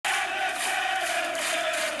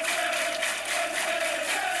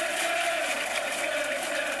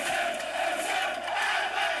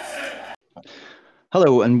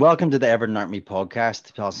Hello and welcome to the Everton Army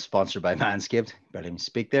podcast, sponsored by Manscaped. Better even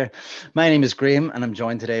speak there. My name is Graham and I'm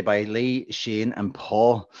joined today by Lee, Shane, and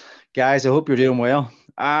Paul. Guys, I hope you're doing well.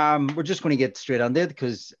 We're just going to get straight on it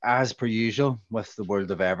because, as per usual, with the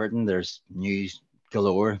world of Everton, there's news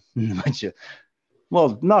galore.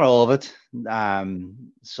 Well, not all of it.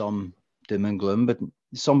 Some doom and gloom, but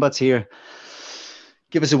some bits here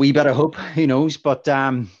give us a wee bit of hope. Who knows? But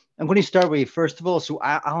I'm going to start with you first of all. So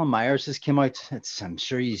Alan Myers has come out. I'm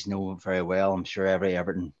sure you know very well. I'm sure every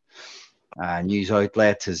Everton news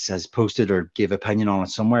outlet has posted or gave opinion on it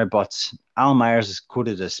somewhere. But Alan Myers is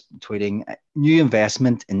quoted as tweeting, "New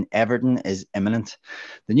investment in Everton is imminent.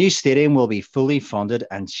 The new stadium will be fully funded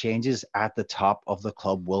and changes at the top of the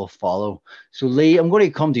club will follow." So Lee, I'm going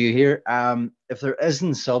to come to you here. If there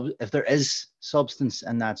is substance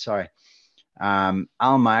in that, sorry. Alan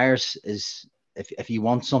Myers is, if you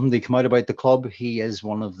want something to come out about the club, he is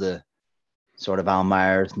one of the sort of Alan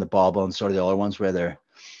Myers and the Bobble and sort of the other ones where they're,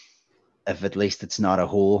 if at least it's not a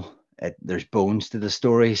hole, there's bones to the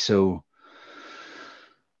story. So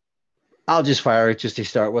I'll just fire it just to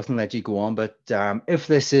start with and let you go on. But if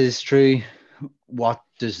this is true, what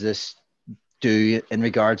does this do in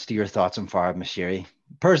regards to your thoughts on Farhad Moshiri?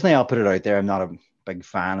 Personally, I'll put it out there. I'm not a big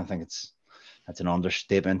fan. I think that's an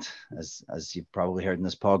understatement, as you've probably heard in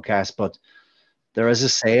this podcast. But there is a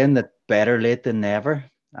saying that better late than never.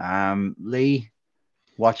 Lee,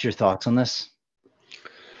 what's your thoughts on this?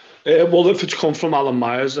 Well, if it's come from Alan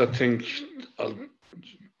Myers, I think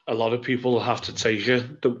a lot of people have to take it,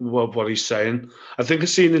 what he's saying. I think I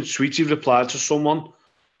seen in tweet he replied to someone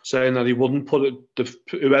saying that he wouldn't put it,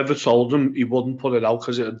 whoever told him he wouldn't put it out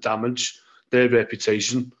because it would damage their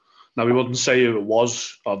reputation. Now, he wouldn't say who it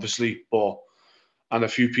was, obviously, and a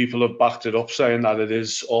few people have backed it up saying that it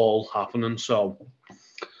is all happening. So,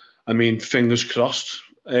 I mean, fingers crossed.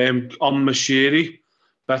 On Moshiri,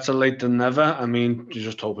 better late than never. I mean, you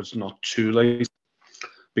just hope it's not too late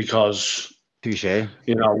because, Touche. I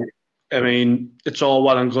mean, it's all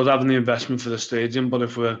well and good having the investment for the stadium, but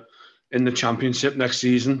if we're in the Championship next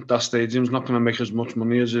season, that stadium's not going to make as much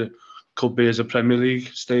money as it could be as a Premier League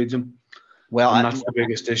stadium. Well, and that's the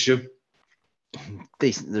biggest issue.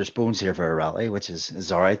 There's bones here for a rally, which is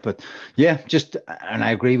all right. But yeah, and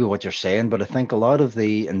I agree with what you're saying, but I think a lot of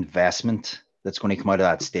the investment that's going to come out of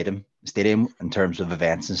that stadium in terms of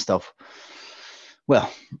events and stuff, well,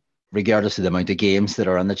 regardless of the amount of games that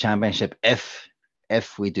are in the Championship, if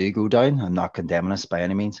we do go down, I'm not condemning us by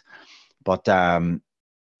any means, but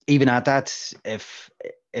even at that, if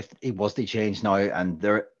it was to change now,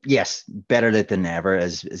 and yes, better late than never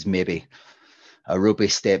is maybe a ropey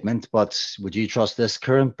statement, but would you trust this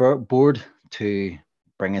current board to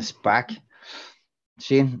bring us back,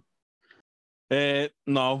 Shane?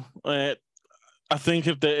 No. I think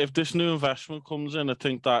if this new investment comes in, I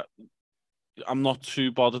think that I'm not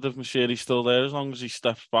too bothered if Moshiri's still there as long as he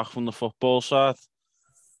steps back from the football side.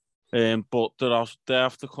 But they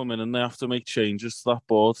have to come in and they have to make changes to that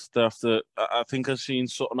board. They have to. I think I've seen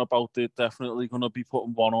something about it. Definitely going to be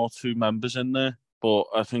putting one or two members in there. But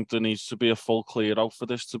I think there needs to be a full clear out for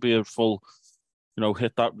this to be a full,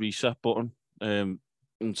 hit that reset button. And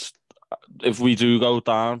if we do go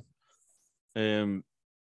down, there's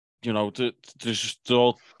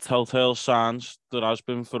still telltale signs there has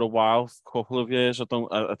been for a while, a couple of years.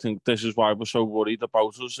 I think this is why we're so worried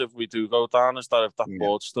about us if we do go down, is that if that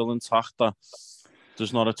board's still intact, that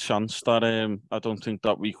there's not a chance that I don't think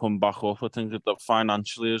that we come back up. I think that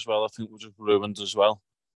financially as well, I think we're just ruined as well.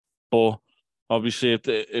 But obviously,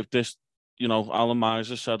 if this, Alan Myers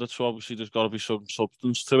has said it, so obviously there's got to be some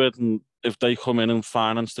substance to it. And if they come in and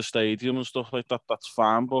finance the stadium and stuff like that, that's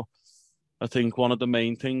fine. But I think one of the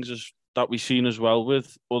main things is that we've seen as well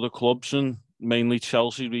with other clubs, and mainly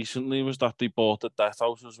Chelsea recently, was that they bought the debt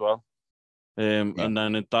out as well. And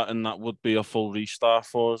then that would be a full restart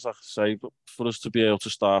for us, like I say, but for us to be able to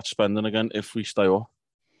start spending again if we stay up.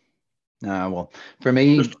 Well, for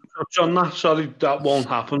me, just on that, sorry, that won't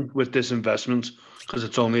happen with this investment because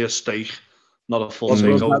it's only a stake, not a full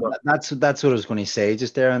takeover. That's what I was going to say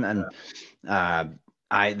just there, and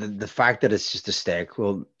the fact that it's just a stake,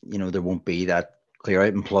 well, there won't be that clear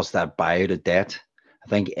out, and plus that buyout of debt. I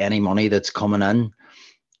think any money that's coming in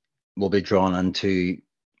will be drawn into.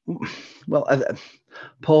 Well,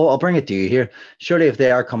 Paul, I'll bring it to you here. Surely, if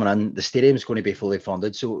they are coming in, the stadium is going to be fully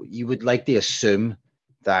funded. So you would like to assume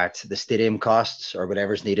that the stadium costs or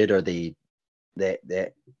whatever's needed, or the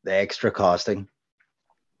extra costing,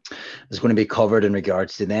 is going to be covered in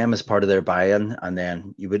regards to them as part of their buy-in, and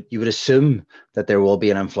then you would assume that there will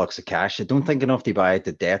be an influx of cash. I don't think enough to buy out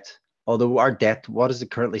the debt. Although our debt, what is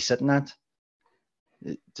it currently sitting at?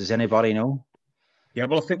 Does anybody know? Yeah,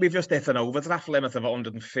 well, I think we've just hit an overdraft limit of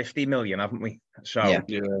 150 million, haven't we? So Yeah.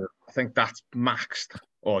 I think that's maxed,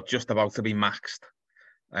 or just about to be maxed.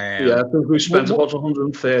 Yeah, I think we spent about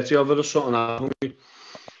 130 of it or something, haven't we?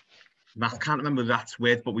 I can't remember that's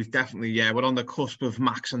with, but we've definitely, we're on the cusp of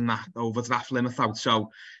maxing that overdraft limit out.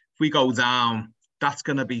 So if we go down, that's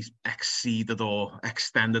going to be exceeded or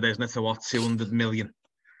extended, isn't it, to what, 200 million?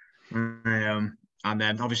 And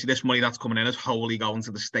then obviously this money that's coming in is wholly going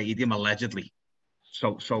to the stadium, allegedly.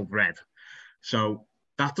 So read. So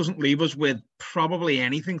that doesn't leave us with probably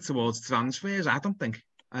anything towards transfers, I don't think.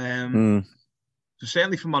 So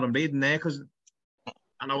certainly from what I'm reading there, because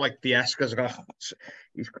I know like the Esker's got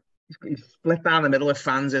he's split down the middle of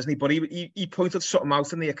fans, isn't he? But he pointed something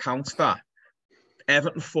out in the accounts that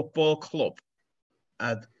Everton Football Club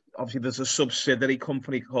had, obviously there's a subsidiary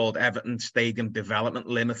company called Everton Stadium Development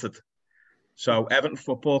Limited. So Everton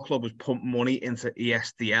Football Club was pumping money into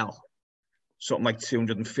ESDL, something like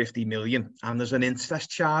 250 million, and there's an interest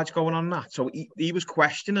charge going on that. So he was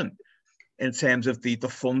questioning in terms of the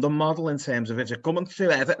funding model, in terms of is it coming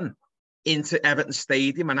through Everton into Everton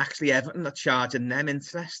Stadium, and actually Everton are charging them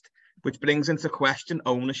interest, which brings into question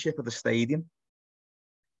ownership of the stadium,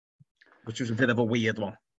 which was a bit of a weird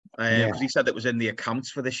one, because he said it was in the accounts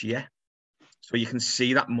for this year. So you can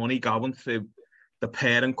see that money going through the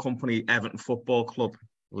parent company, Everton Football Club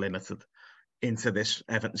Limited, into this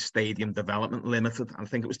Everton Stadium Development Limited. And I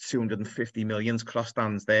think it was 250 million crossed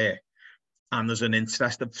hands there. And there's an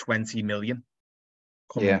interest of 20 million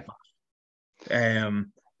coming back,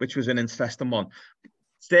 which was an interesting one.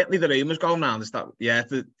 Certainly the rumours going around is that,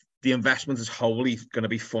 the investment is wholly going to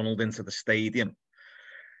be funneled into the stadium.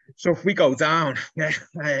 So if we go down, I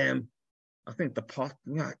think the pot,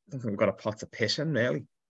 I don't think we've got a pot to piss in, really.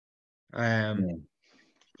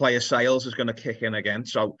 Player sales is going to kick in again.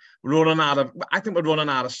 So I think we're running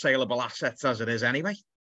out of saleable assets as it is anyway.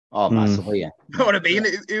 Oh, massively, yeah. You know what I mean?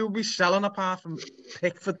 Who will be selling apart from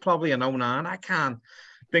Pickford, probably, and Onan? I can't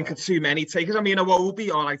think of too many takers. I mean, I will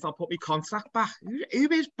be all right, I'll put my contract back.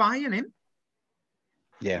 Who is buying him?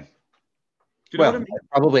 Yeah. Do you know what I mean?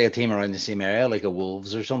 Probably a team around the same area, like a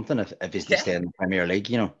Wolves or something, if he's to stay in the Premier League,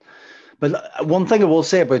 you know. But one thing I will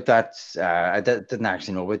say about that, I didn't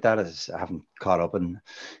actually know about that, is I haven't caught up in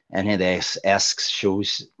any of the Esks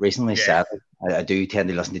shows recently. Sadly, I do tend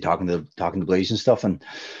to listen to talking to Blues and stuff, and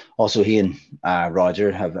also he and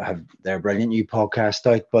Roger have their brilliant new podcast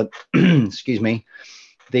out. But excuse me,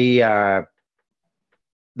 the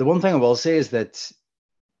one thing I will say is that,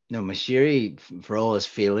 you know, Mashiri, for all his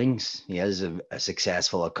failings, he is a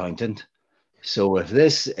successful accountant. So if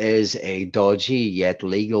this is a dodgy yet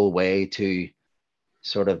legal way to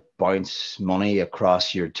sort of bounce money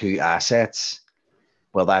across your two assets,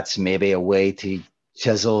 well, that's maybe a way to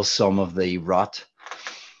chisel some of the rot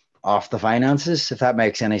off the finances, if that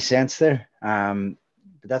makes any sense there. But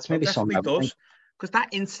that's maybe something. It does. Because that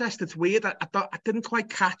interest, it's weird. I didn't quite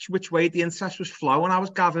catch which way the interest was flowing. I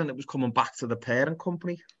was gathering it was coming back to the parent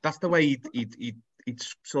company. That's the way he'd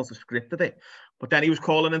sort of scripted it. But then he was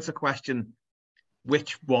calling into question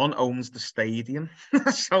which one owns the stadium.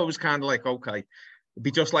 So it was kind of like, okay, it'd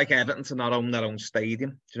be just like Everton to not own their own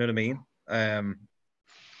stadium. Do you know what I mean?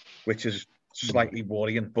 Which is slightly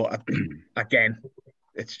worrying. But again,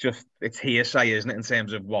 it's hearsay, isn't it, in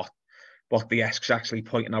terms of what the Esks actually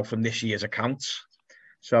pointing out from this year's accounts.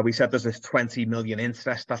 So we said there's this 20 million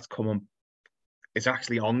interest that's coming. It's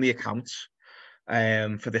actually on the accounts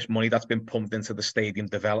for this money that's been pumped into the stadium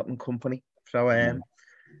development company. So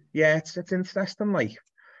it's interesting, like.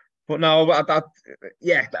 But no, I'm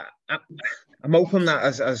hoping that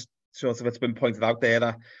as sort of it's been pointed out there,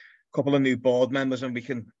 that a couple of new board members and we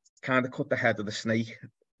can kind of cut the head of the snake,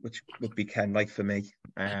 which would be Ken, like, for me.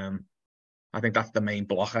 I think that's the main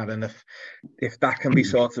blocker, and if that can be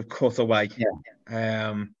sort of cut away,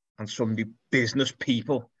 and some new business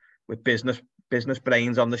people with business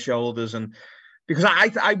brains on the shoulders, and because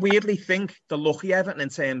I weirdly think the lucky Everton in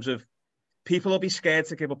terms of people will be scared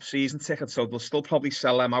to give up season tickets, so they'll still probably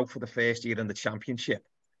sell them out for the first year in the Championship,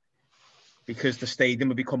 because the stadium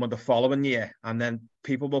will be coming the following year, and then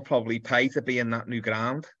people will probably pay to be in that new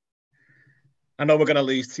ground. I know we're going to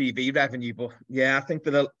lose TV revenue, but I think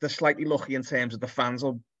that they're slightly lucky in terms of the fans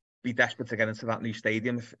will be desperate to get into that new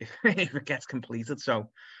stadium if it gets completed. So,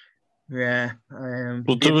 but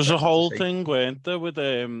there was a whole thing, weren't there, with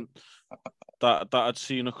that I'd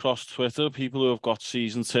seen across Twitter, people who have got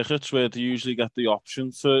season tickets where they usually get the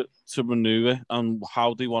option to renew it and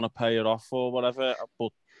how they want to pay it off or whatever,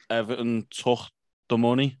 but Everton took the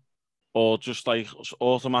money or just like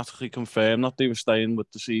automatically confirmed that they were staying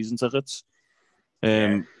with the season tickets.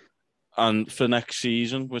 And for next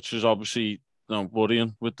season, which is obviously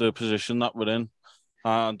worrying with the position that we're in.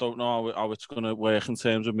 I don't know how it's going to work in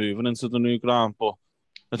terms of moving into the new ground, but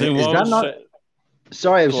I think Is that not?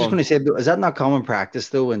 Sorry, I was Go just on. going to say, is that not common practice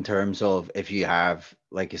though, in terms of if you have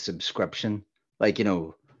like a subscription, like,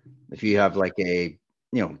 if you have like a,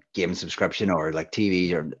 game subscription or like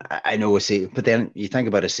TV, or I know but then you think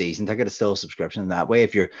about a season ticket, it's still a subscription that way.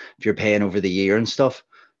 If you're paying over the year and stuff,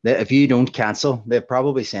 that if you don't cancel, they've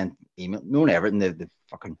probably sent email, no Everton,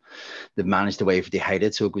 they've managed a way to hide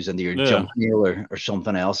it so it goes into your junk mail or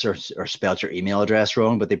something else, or spelled your email address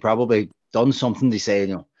wrong, but they probably done something to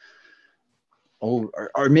say,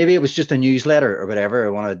 or maybe it was just a newsletter or whatever,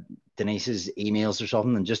 or one of Denise's emails or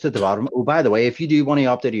something, and just at the bottom, oh, by the way, if you do want to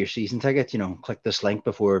opt out of your season ticket, click this link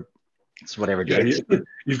before it's whatever date.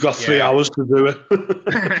 You've got 3 hours to do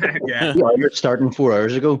it. Yeah, you're starting 4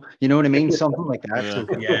 hours ago. You know what I mean? Something like that. Yeah.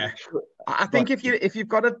 So, yeah. I think if you've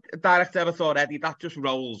got a direct debit already, that just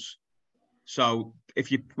rolls. So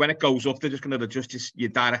when it goes up, they're just going to adjust your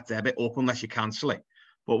direct debit up unless you cancel it.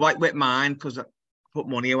 But like with mine, because I put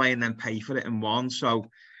money away and then pay for it in one. So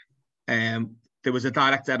there was a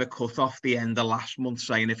direct debit cut off the end of last month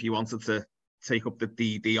saying if you wanted to take up the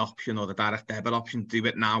DD option or the direct debit option, do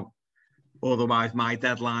it now. Otherwise, my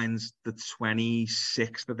deadline's the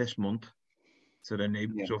 26th of this month to renew.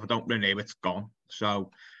 Yeah. So if I don't renew, it's gone. So,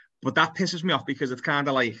 but that pisses me off because it's kind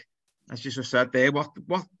of like, as you just said there, what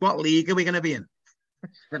league are we going to be in?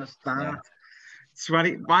 It's going to start.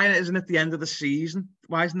 Yeah. Why isn't it the end of the season?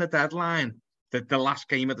 Why isn't the deadline the last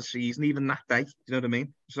game of the season, even that day? Do you know what I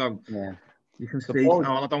mean? So you can see,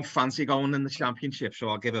 I don't fancy going in the championship, so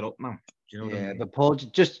I'll give it up now. Do you know what I mean? But Paul,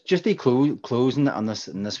 just closing on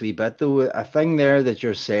this wee bit though, a thing there that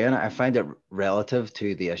you're saying, I find it relative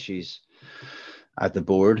to the issues at the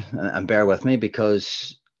board, and bear with me,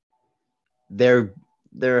 because they're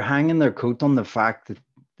hanging their coat on the fact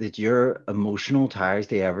that your emotional ties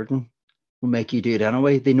to Everton will make you do it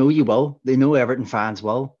anyway. They know you will. They know Everton fans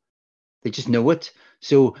will. They just know it.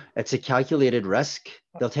 So it's a calculated risk.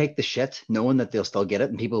 They'll take the shit knowing that they'll still get it,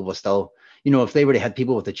 and people will still, if they were to hit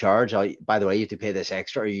people with the charge, by the way, you have to pay this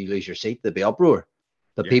extra or you lose your seat, there'd be uproar.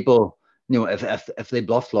 But people, if they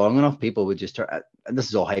bluffed long enough, people would just turn, and this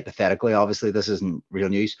is all hypothetically, obviously this isn't real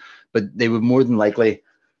news, but they would more than likely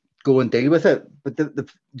go and deal with it. But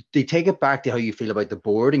they take it back to how you feel about the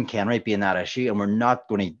board and Kenwright being that issue, and we're not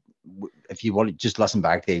going to, if you want to just listen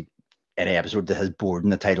back to any episode that has board in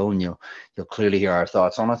the title, and you'll clearly hear our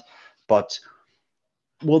thoughts on it. But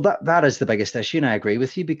that is the biggest issue, and I agree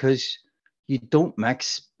with you, because you don't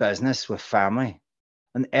mix business with family,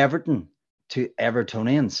 and Everton to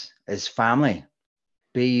Evertonians is family.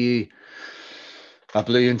 Be you a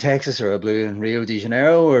blue in Texas or a blue in Rio de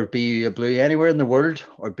Janeiro, or be you a blue anywhere in the world,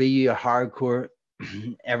 or be you a hardcore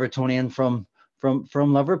Evertonian from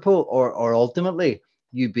Liverpool, or ultimately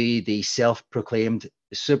you be the self-proclaimed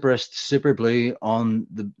super blue on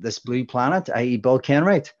this blue planet, i.e. Bill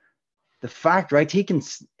Kenwright. The fact, right, he can,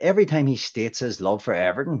 every time he states his love for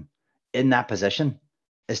Everton in that position,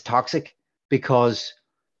 is toxic, because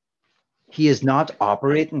he is not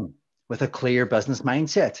operating with a clear business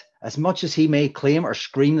mindset, as much as he may claim or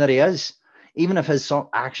scream that he is. Even if his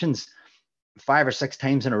actions 5 or 6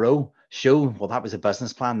 times in a row show, well, that was a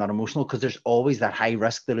business plan, not emotional, because there's always that high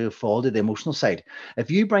risk that he'll fall to the emotional side.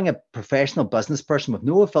 If you bring a professional business person with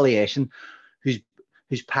no affiliation, whose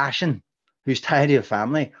passion, whose tie to a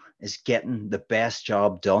family is getting the best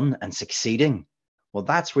job done and succeeding, well,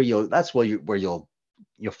 that's where you'll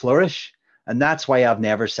flourish. And that's why I've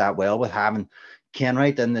never sat well with having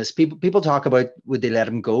Kenwright in this. People talk about, would they let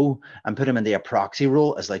him go and put him into a proxy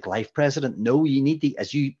role as like life president? No, you need to,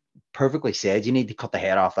 as you perfectly said, you need to cut the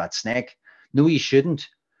head off that snake. No, you shouldn't.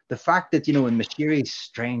 The fact that, in Mashiri's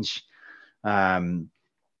strange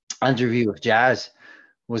interview with Jazz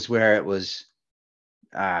was where it was,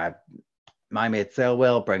 my mate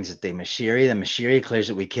Thelwell brings it to Mashiri, then Mashiri clears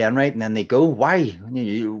it with Kenwright, and then they go, why?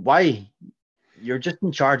 Why? You're just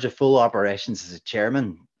in charge of full operations as a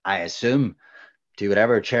chairman, I assume, do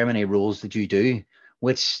whatever chairman rules that you do,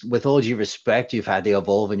 which, with all due respect, you've had to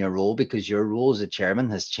evolve in your role, because your role as a chairman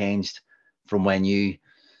has changed from when you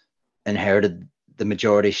inherited the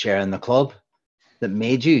majority share in the club that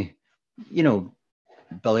made you,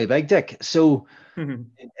 Billy Big Dick. So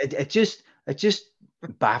it just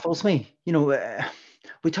baffles me.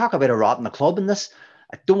 We talk about a rot in the club in this.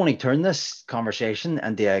 I don't want to turn this conversation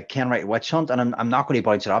into a Kenwright witch hunt, and I'm not going to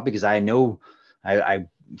bounce it up, because I know I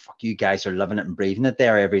fuck, you guys are living it and breathing it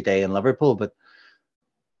there every day in Liverpool. But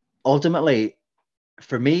ultimately,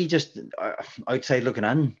 for me, just outside looking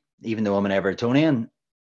in, even though I'm an Evertonian,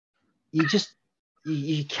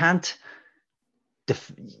 you can't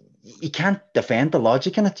you can't defend the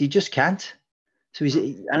logic in it. You just can't. So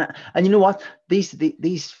and you know what?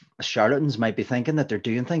 These charlatans might be thinking that they're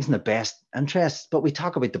doing things in the best interest, but we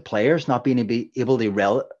talk about the players not being able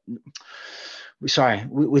to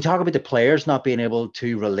we talk about the players not being able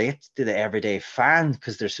to relate to the everyday fan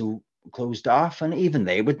because they're so closed off, and even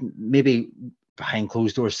they would maybe behind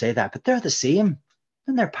closed doors say that, but they're the same.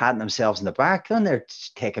 And they're patting themselves in the back, and they're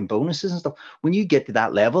taking bonuses and stuff. When you get to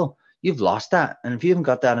that level, you've lost that, and if you haven't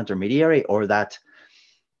got that intermediary or that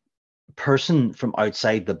person from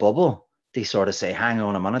outside the bubble, they sort of say, hang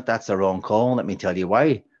on a minute, that's the wrong call, let me tell you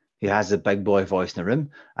why, who has a big boy voice in the room.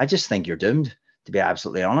 I just think you're doomed, to be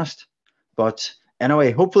absolutely honest. But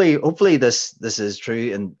anyway, hopefully this is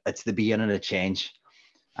true, and it's the beginning of change.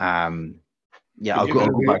 I'll go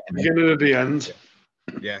back to beginning of the end.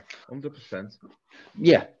 Yeah, 100%.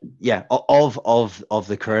 Yeah, of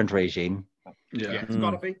the current regime. Yeah, it's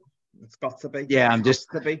gotta be. It's got to be. Yeah, I'm just,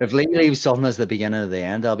 if Lee leaves something as the beginning of the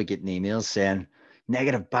end, I'll be getting emails saying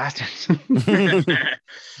negative bastards.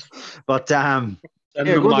 But send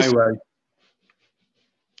them my way.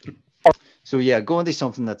 So yeah, go into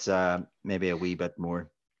something that's maybe a wee bit more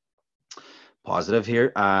positive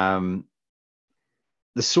here.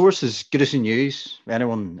 The source is Goodison News. If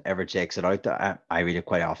anyone ever checks it out, I read it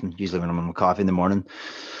quite often, usually when I'm on my coffee in the morning.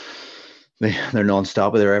 They're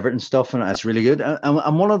non-stop with their Everton stuff, and it's really good.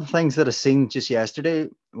 And one of the things that I seen just yesterday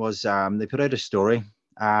was they put out a story.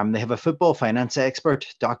 They have a football finance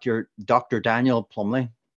expert, Dr. Daniel Plumley,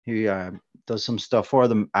 who does some stuff for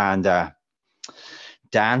them. And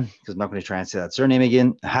Dan, because I'm not going to try and say that surname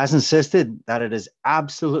again, has insisted that it is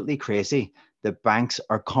absolutely crazy that banks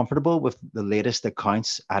are comfortable with the latest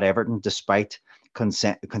accounts at Everton despite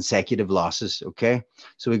consecutive losses. Okay,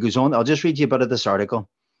 so he goes on. I'll just read you a bit of this article.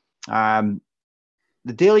 The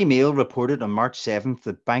Daily Mail reported on March 7th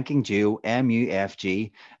that banking duo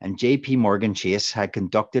MUFG and JP Morgan Chase had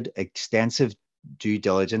conducted extensive due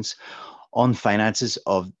diligence on finances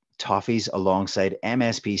of Toffees alongside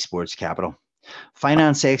MSP Sports Capital.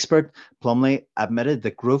 Finance expert Plumley admitted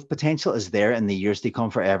that growth potential is there in the years to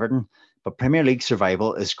come for Everton, but Premier League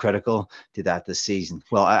survival is critical to that this season.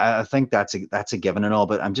 Well, I think that's a given and all,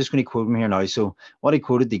 but I'm just going to quote him here now. So what he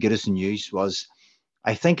quoted the Goodison News was,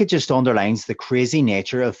 I think it just underlines the crazy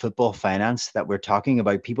nature of football finance that we're talking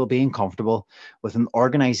about people being comfortable with an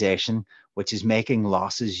organization which is making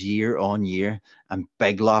losses year on year, and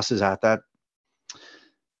big losses at that.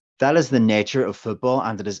 That is the nature of football,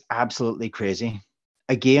 and it is absolutely crazy.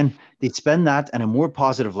 Again, they'd spin that in a more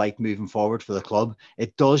positive light moving forward for the club.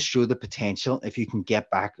 It does show the potential if you can get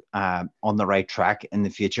back on the right track in the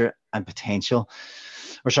future, and the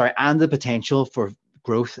potential for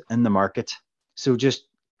growth in the market. So just,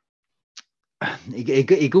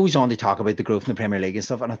 it goes on to talk about the growth in the Premier League and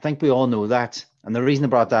stuff, and I think we all know that. And the reason I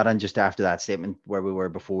brought that in just after that statement where we were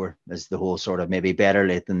before is the whole sort of maybe better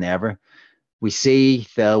late than never. We see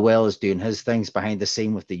Thelwell is doing his things behind the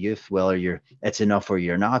scene with the youth, whether it's enough or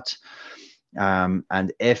you're not.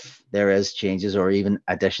 And if there is changes or even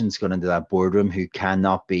additions going into that boardroom who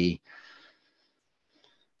cannot be,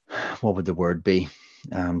 what would the word be,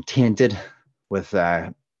 tainted with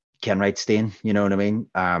Kenwright stain, you know what I mean?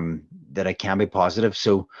 That it can be positive.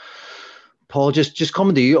 So, Paul, just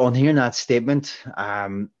coming to you on hearing that statement,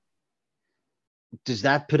 does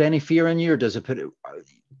that put any fear in you, or does it put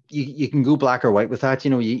you can go black or white with that?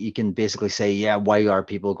 You know, you can basically say, yeah, why are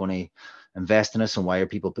people going to invest in us, and why are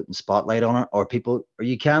people putting spotlight on it? Or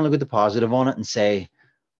you can look at the positive on it and say,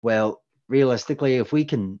 well, realistically, if we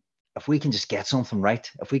can just get something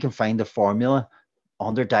right, if we can find a formula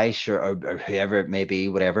under Dyche or whoever it may be,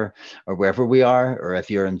 whatever, or wherever we are, or if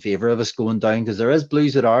you're in favor of us going down, because there is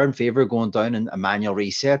blues that are in favor of going down and a manual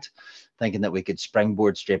reset, thinking that we could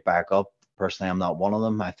springboard straight back up. Personally, I'm not one of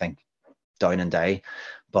them. I think down and die,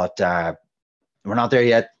 but we're not there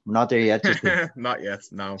yet. Not not yet.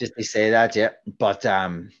 No, just to say that, yeah. But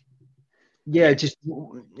just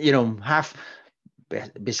half,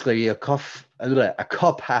 basically a cup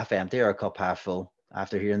half empty or a cup half full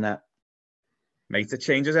after hearing that. Mate, it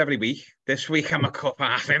changes every week. This week I'm a cup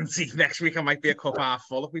half empty. Next week I might be a cup half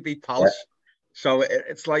full if we beat Palace. Yeah. So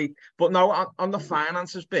it's like, but no, on the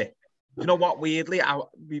finances bit, you know what? Weirdly,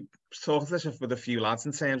 we talked this with a few lads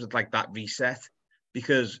in terms of like that reset,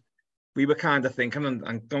 because we were kind of thinking, and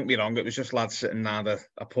don't get me wrong, it was just lads sitting around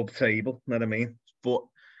a pub table, you know what I mean? But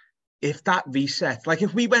if that reset, like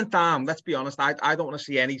if we went down, let's be honest, I don't want to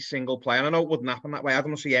see any single player. I know it wouldn't happen that way. I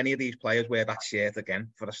don't want to see any of these players wear that shirt again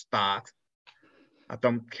for a start. I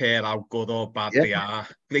don't care how good or bad they are.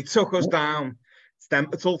 They took us down.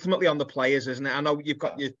 It's ultimately on the players, isn't it? I know you've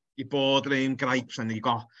got your boardroom gripes and you've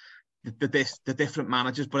got the different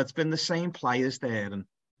managers, but it's been the same players there and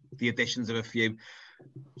the additions of a few.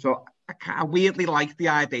 So I weirdly like the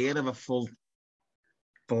idea of a full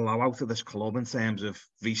blowout of this club in terms of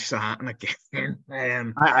restarting again.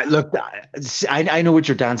 Look, I know what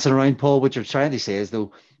you're dancing around, Paul. What you're trying to say is,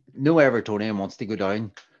 though, no Evertonian wants to go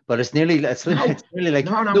down, but it's nearly like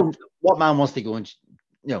no, what man wants to go and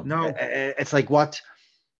it's like what.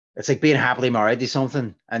 It's like being happily married to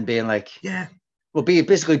something and being like,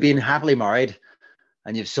 basically being happily married,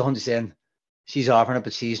 and you've someone saying she's offering it,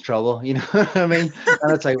 but she's trouble. You know what I mean?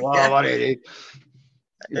 And it's like, wow, what do you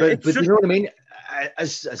do? But you know what I mean?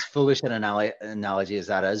 As foolish an analogy as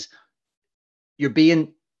that is, you're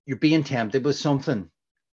being tempted with something.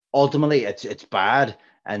 Ultimately, it's bad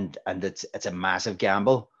and it's a massive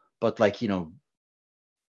gamble. But like,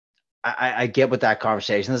 I get what that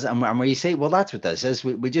conversation is, and where you say, well, that's what this is.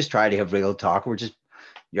 We just try to have real talk. We're just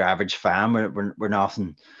your average fan. We're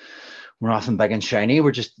nothing big and shiny.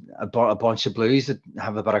 We're just a bunch of blues that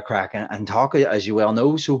have a bit of crack and talk, as you well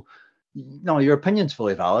know. So, your opinion's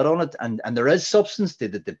fully valid on it, and there is substance to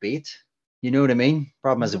the debate. You know what I mean?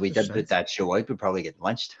 Problem is, if we did put that show out, we'd probably get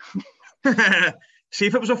lynched. See,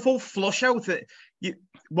 if it was a full flush out,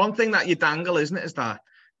 one thing that you dangle, isn't it, is that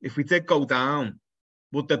if we did go down,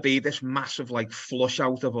 would there be this massive like flush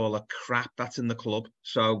out of all the crap that's in the club?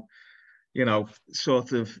 So,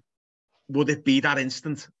 sort of, would it be that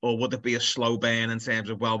instant, or would it be a slow burn in terms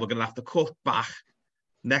of, well, we're going to have to cut back.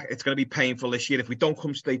 It's going to be painful this year if we don't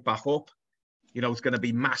come straight back up. It's going to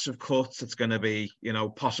be massive cuts. It's going to be,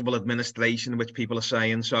 possible administration, which people are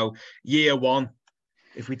saying. So year one,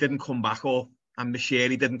 if we didn't come back up and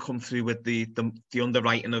Michele didn't come through with the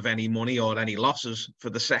underwriting of any money or any losses for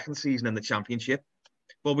the second season in the Championship,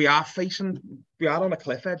 well, we are on a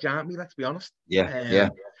cliff edge, aren't we? Let's be honest. Yeah.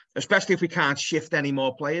 Especially if we can't shift any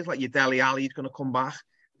more players, like your Dele Alli's going to come back,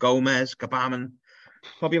 Gomez, Gabaman,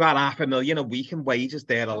 probably about $500,000 a week in wages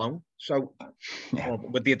there alone. So,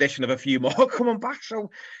 with the addition of a few more coming back,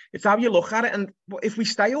 so it's how you look at it. And if we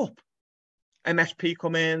stay up, MSP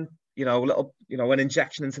come in, an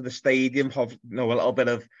injection into the stadium, have a little bit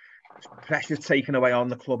of pressure taken away on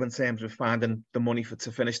the club in terms of finding the money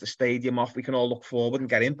to finish the stadium off. We can all look forward and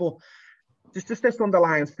get in, but there's just this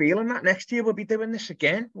underlying feeling that next year we'll be doing this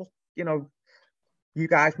again. Well, you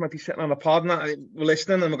guys might be sitting on a pod and we're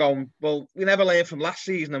listening and we're going, well, we never learned from last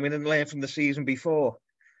season and we didn't learn from the season before.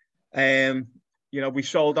 We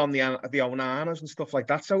sold on the Onanas and stuff like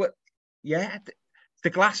that. So the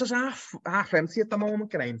glass is half empty at the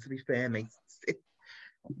moment, Graham, to be fair, mate.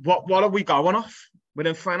 What are we going off? We're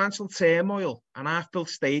in financial turmoil, an half-built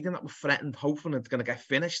stadium that we're threatened, hoping it's going to get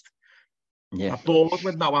finished. Yeah. A board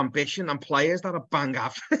with no ambition and players that are bang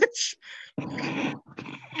average.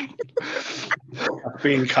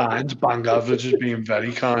 Being kind, bang average is being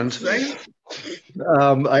very kind.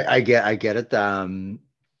 I get it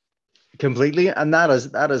completely, and that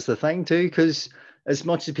is the thing too, because as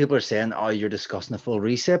much as people are saying, "Oh, you're discussing a full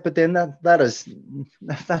reset," but then that's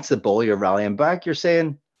the ball you're rallying back. You're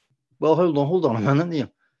saying, "Well, hold on a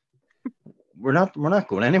minute, we're not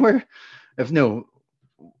going anywhere.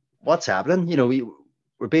 What's happening?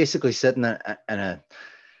 We're basically sitting in a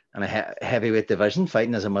heavyweight division,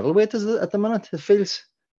 fighting as a middleweight at the minute. It feels,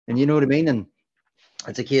 and you know what I mean. And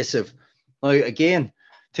it's a case of, again,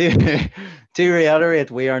 to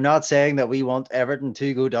reiterate, we are not saying that we want Everton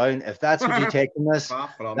to go down. If that's what you take from this,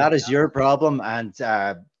 that is your problem, and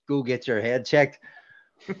go get your head checked.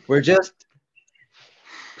 We're just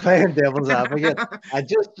playing devil's advocate. I'm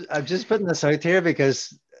just putting this out here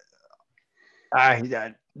because I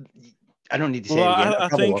don't need to say it again.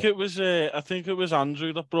 I think it was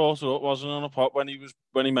Andrew that brought it up, wasn't it, on a pot when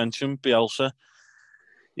he mentioned Bielsa.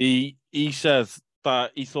 He said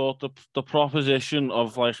that he thought the proposition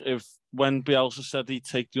of, like, if when Bielsa said he'd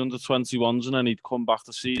take the under-21s and then he'd come back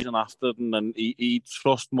the season after, and then he'd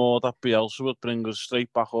trust more that Bielsa would bring us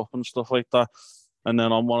straight back up and stuff like that. And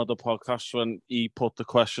then on one of the podcasts, when he put the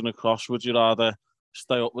question across, would you rather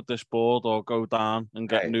stay up with this board or go down and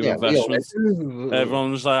get new investment?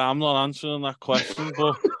 Everyone was like, I'm not answering that question,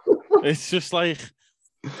 but it's just like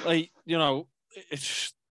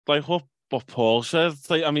it's like what Paul said.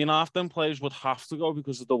 Like, I mean, half them players would have to go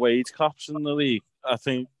because of the wage caps in the league. I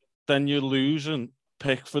think then you're losing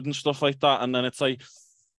Pickford and stuff like that, and then it's like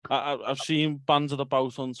I've seen bands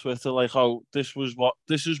about on Twitter like, oh, this is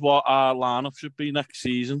what our lineup should be next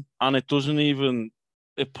season, and it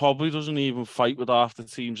probably doesn't even fight with half the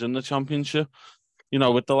teams in the Championship.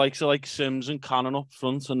 With the likes of like Sims and Cannon up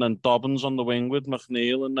front, and then Dobbins on the wing with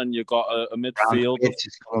McNeil, and then you got a midfield.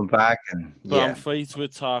 It's coming back, and Bramthwaite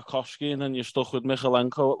with Tarkowski, and then you're stuck with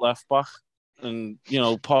Michalenko at left back. and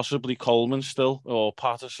possibly Coleman still or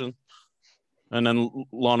Patterson, and then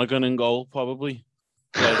Lonergan in goal probably.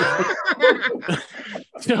 Like,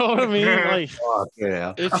 you know what I mean? Like,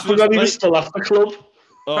 yeah. I forgot he was still at the club.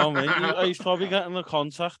 Oh man, he's probably getting a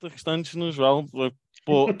contract extension as well. But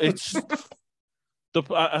it's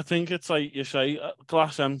I think it's like you say,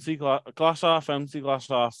 glass empty, glass half empty, glass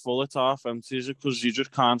half full. It's half empty, is it? Because you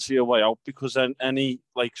just can't see a way out. Because any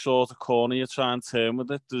like sort of corner you try and turn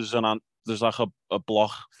with it, there's like a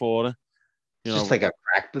block for it. It's just like a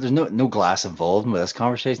crack, but there's no glass involved with this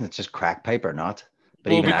conversation. It's just crack pipe or not.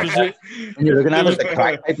 But even actually, when you're looking at it, the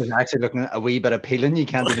crack pipe is actually looking a wee bit appealing. You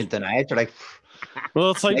can't even deny it. You're like,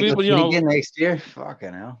 well, it's like again next year.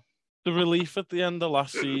 Fucking hell. The relief at the end of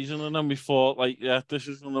last season, and then we thought, like, yeah, this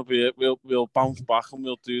is going to be it. We'll bounce back and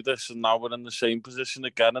we'll do this, and now we're in the same position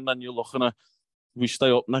again. And then you're looking at we stay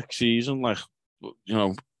up next season, like,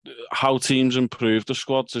 how teams improve the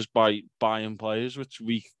squads is by buying players, which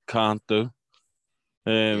we can't do.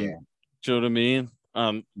 Do you know what I mean?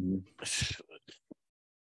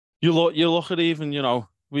 You look at even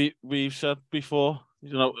we've said before.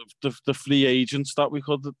 The free agents that we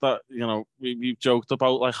could, we've joked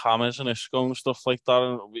about, like Hammers and Isco and stuff like that,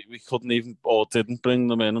 and we couldn't even or didn't bring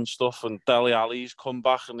them in and stuff. And Dele Alli's come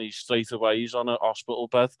back and he's on a hospital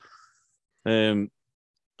bed.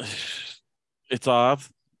 It's hard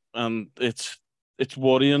and it's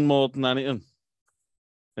worrying more than anything.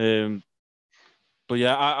 But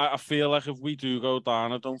yeah, I feel like if we do go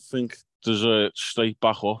down, I don't think there's a straight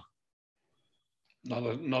back up.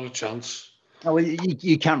 Not a chance. Oh, well,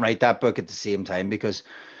 you can't write that book at the same time because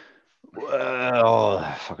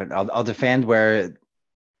I'll defend where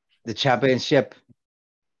the championship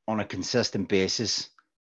on a consistent basis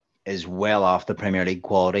is well off the Premier League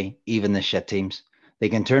quality. Even the shit teams, they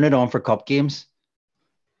can turn it on for cup games.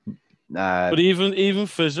 But even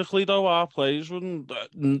physically though, our players wouldn't,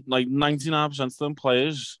 like 99% of them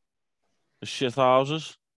players are shit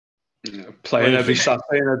houses. Yeah, playing every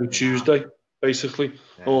Saturday and every Tuesday, basically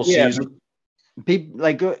all season. People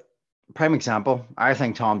like prime example. I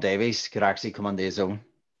think Tom Davies could actually come onto his own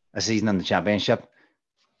a season in the championship.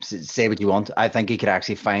 Say what you want. I think he could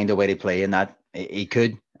actually find a way to play in that. He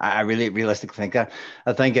could. I really realistically think that.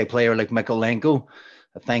 I think a player like Mikolenko,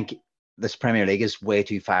 I think this Premier League is way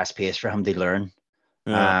too fast paced for him to learn.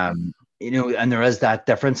 Yeah. And there is that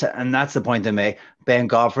difference, and that's the point I make. Ben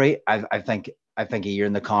Godfrey, I think a year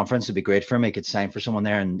in the conference would be great for him. He could sign for someone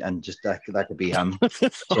there, and just that could be him.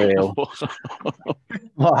 So,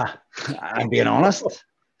 well, I'm being honest.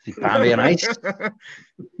 I'm being nice.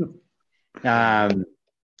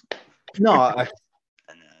 No,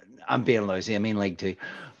 I'm being lousy. I mean, League Two.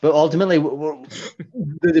 But ultimately,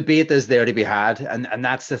 the debate is there to be had, and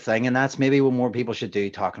that's the thing, and that's maybe what more people should do,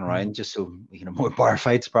 talking around, just so more bar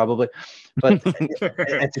fights probably. But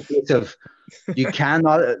it's a case of you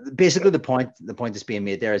cannot. Basically, the point that's being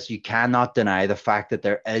made there is you cannot deny the fact that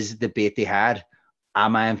there is a debate they had.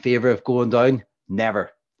 Am I in favour of going down?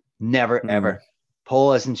 Never, ever.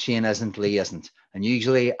 Paul isn't, Shane isn't, Lee isn't, and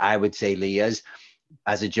usually I would say Lee is,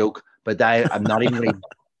 as a joke, but I'm not even really.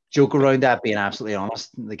 Joke around that, being absolutely honest.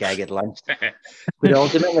 The guy get lynched. But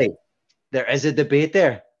ultimately, there is a debate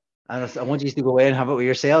there. And I want you to go away and have it with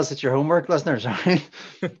yourselves. It's your homework, listeners. Right?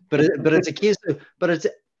 But it's a case of, but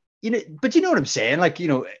you know what I'm saying? Like,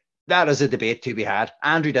 that is a debate to be had.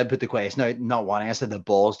 Andrew did put the question out, not wanting us to have the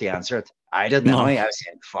balls to answer it. I didn't know. I was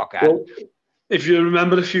saying, fuck that. Well, if you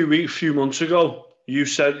remember a few months ago, you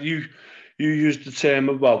said you used the term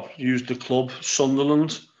used the club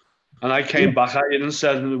Sunderland. And I came back at you and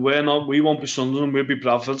said, we won't be Sunderland, we'll be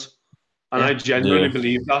Bradford. And I genuinely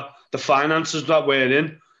believe that. The finances that we're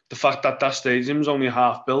in, the fact that stadium is only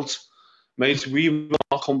half built, mate, we will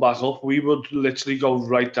not come back up. We would literally go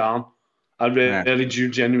right down. I really do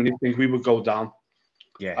genuinely think we would go down.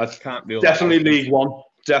 Yeah, can't do definitely that. League One.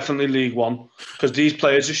 Definitely League One. Because these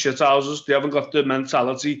players are shithouses. They haven't got the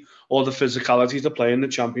mentality or the physicality to play in the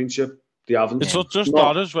Championship. They haven't. It's not just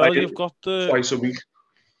that as well. You've got twice a week.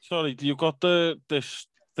 Sorry, you've got this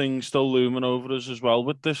thing still looming over us as well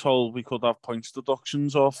with this whole, we could have points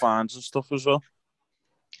deductions or fines and stuff as well.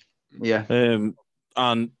 Yeah.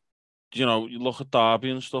 And, you look at Derby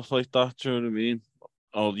and stuff like that, do you know what I mean?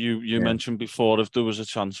 Oh, you mentioned before, if there was a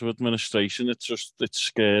chance of administration, it's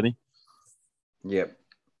scary. Yep.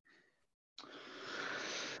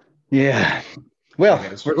 Yeah. Well,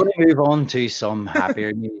 we're going to move on to some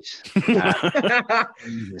happier news.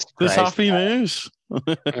 There's happy news.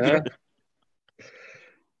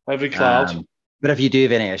 Every cloud. But if you do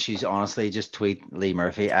have any issues, honestly, just tweet Lee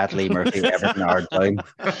Murphy at Lee Murphy, Everton Hard Down.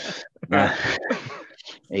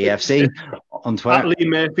 AFC. on Twitter. At Lee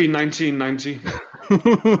Murphy 1990.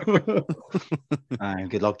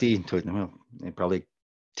 Good luck to you tweeting him. They probably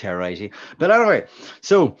terrorise you. But anyway,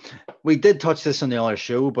 so we did touch this on the other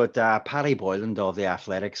show, but Paddy Boylan of the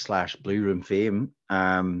Athletics / Blue Room fame,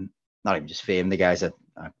 not even just fame, the guy's a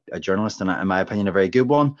journalist and in my opinion a very good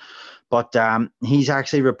one, but he's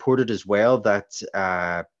actually reported as well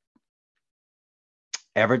that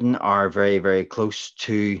Everton are very, very close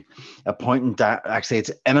to appointing that. Actually,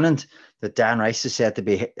 it's imminent that Dan Rice is set to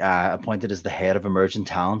be appointed as the head of emerging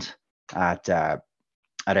talent at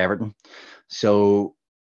Everton. So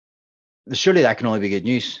surely that can only be good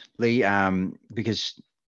news, Lee. Because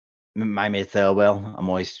my mate Thelwell, I'm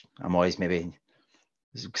always maybe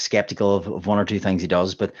skeptical of one or two things he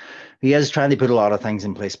does, but he is trying to put a lot of things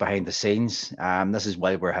in place behind the scenes. This is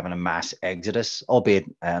why we're having a mass exodus,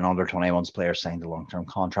 albeit an under 21s player signed a long-term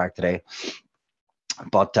contract today.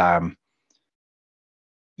 But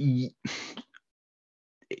when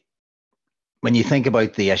you think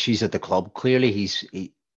about the issues at the club, clearly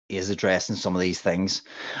he is addressing some of these things.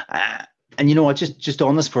 And you know what, just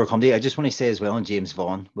on this before I come to you, I just want to say as well, and James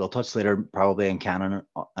Vaughan, we'll touch later probably in Cannon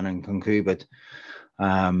and in Kunku, but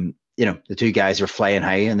you know, the two guys are flying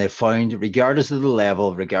high and they've found, regardless of the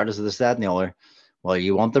level, regardless of this, that, and the other, whether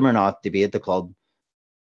you want them or not to be at the club,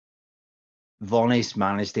 Vaughan's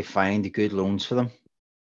managed to find good loans for them.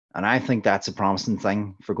 And I think that's a promising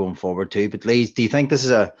thing for going forward too. But Lee, do you think this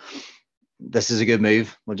is a good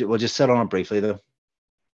move? We'll just sit on it briefly though.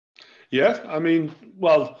 Yeah, I mean,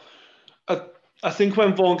 well, I think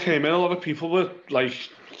when Vaughan came in, a lot of people were like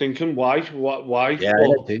thinking, why? Yeah, well, I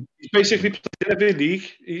do. He's basically played in every league.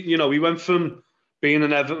 He went from being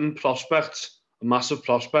an Everton prospect, a massive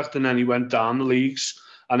prospect, and then he went down the leagues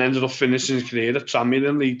and ended up finishing his career at Tranmere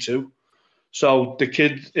in League Two. So the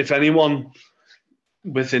kid, if anyone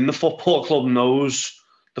within the football club knows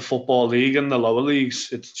the Football League and the lower leagues,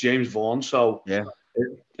 it's James Vaughan. So yeah,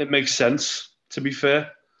 it makes sense, to be fair.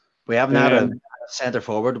 We haven't had a centre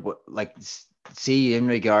forward, like, see, in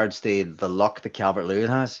regards to the luck that Calvert-Lewin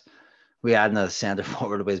has, we hadn't a centre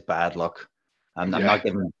forward with bad luck. I'm not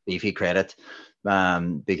giving Beefy credit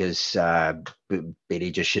because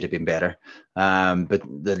Beatty just should have been better. But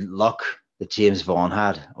the luck that James Vaughan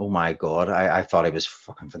had, oh my God, I thought he was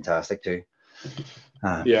fucking fantastic too.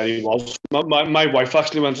 Yeah, he was. My wife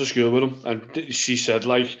actually went to school with him, and she said,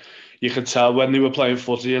 like, you could tell when they were playing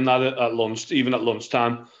footy and that at lunch, even at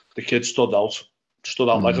lunchtime, the kid stood out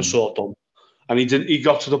like a sore thumb. And he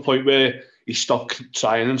got to the point where he stopped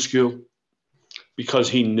trying in school because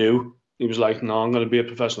he knew. He was like, no, I'm going to be a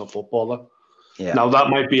professional footballer. Yeah. Now, that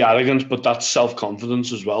might be arrogance, but that's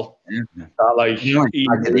self-confidence as well. Yeah. That, like, he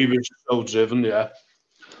was so driven, yeah.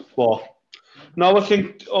 But no, I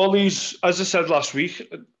think all these, as I said last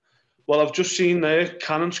week, well, I've just seen there,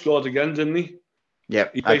 Cannon scored again, didn't he? Yeah.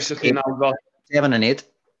 He basically now got 7 and 8.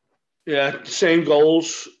 Yeah, same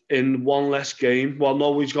goals in one less game. Well,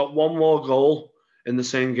 no, he's got one more goal in the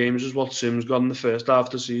same games as what Sims got in the first half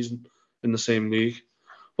of the season in the same league.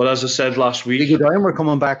 But as I said last week, we're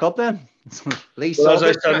coming back up then. Well, as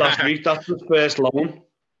I said last week, that's his first loan.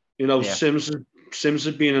 You know, yeah. Sims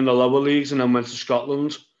has been in the lower leagues and then went to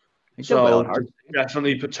Scotland. So there's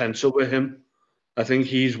definitely potential with him. I think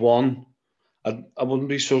he's one. I wouldn't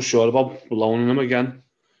be so sure about loaning him again,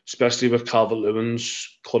 especially with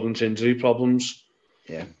Calvert-Lewin's current injury problems.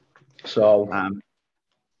 Yeah. So,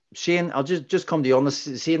 Shane, I'll just come to you on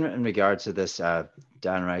this. Seeing in regards to this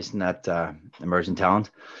Dan Rice and that emerging talent,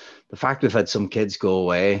 the fact we've had some kids go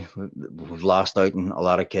away, we've lost out on a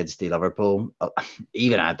lot of kids to Liverpool.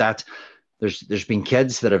 Even at that, there's been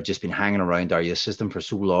kids that have just been hanging around our youth system for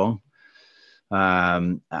so long,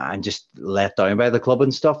 and just let down by the club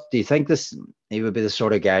and stuff. Do you think he would be the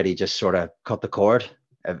sort of guy to just sort of cut the cord?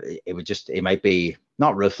 It might be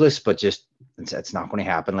not ruthless, but just it's not going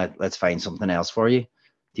to happen. Let's find something else for you.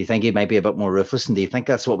 Do you think he might be a bit more ruthless? And do you think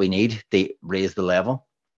that's what we need to raise the level?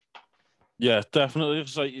 Yeah, definitely.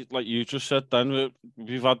 It's like you just said, Dan,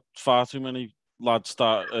 we've had far too many lads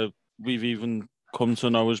that we've even come to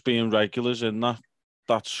know as being regulars in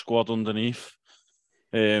that squad underneath.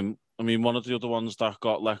 I mean, one of the other ones that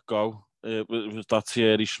got let go was that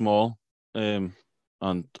Thierry Small. And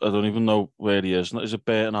I don't even know where he is. Is it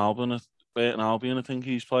Burton Albion? Burton Albion, I think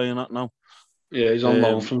he's playing at now. Yeah, he's on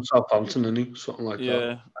loan from Southampton, isn't he? Something like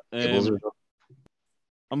that.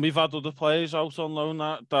 And we've had other players out on loan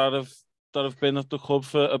that have been at the club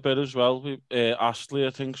for a bit as well. Astley, I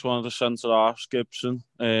think, is one of the centre halves. Gibson.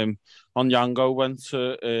 Onyango went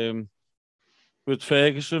to with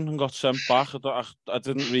Ferguson and got sent back. I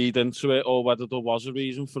didn't read into it or whether there was a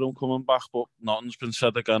reason for him coming back, but nothing's been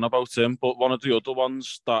said again about him. But one of the other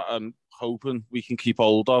ones that hoping we can keep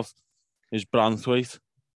hold of is Branthwaite.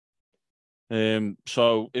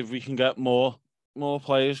 So if we can get more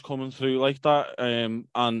players coming through like that,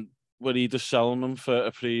 and we're either selling them for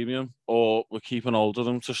a premium or we're keeping hold of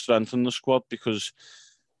them to strengthen the squad, because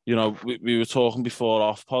you know we were talking before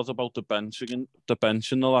off pod about the bench in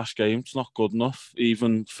the last game. It's not good enough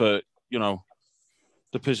even for, you know,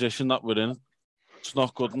 the position that we're in. It's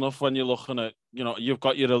not good enough when you're looking at, you know, you've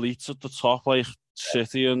got your elites at the top like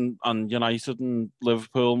City and United and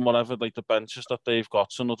Liverpool and whatever, like the benches that they've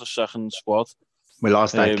got, another second squad. We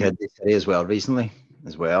lost that kid as well recently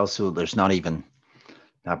as well, so there's not even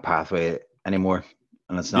that pathway anymore,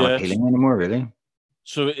 and it's not appealing anymore, really.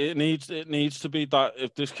 So it needs to be that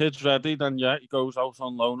if this kid's ready, then yeah, he goes out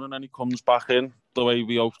on loan and then he comes back in the way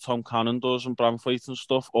we hope Tom Cannon does and Branthwaite and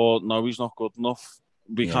stuff. Or no, he's not good enough.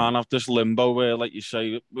 We can't have this limbo where, like you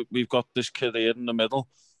say, we've got this kid here in the middle,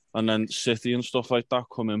 and then City and stuff like that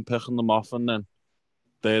come in picking them off, and then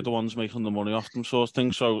they're the ones making the money off them, sort of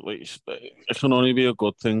thing. So like, it can only be a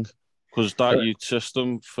good thing, because that youth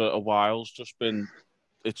system for a while's just been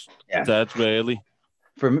dead, really.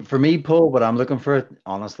 For me, Paul, what I'm looking for,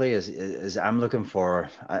 honestly, is I'm looking for,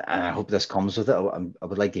 and I hope this comes with it. I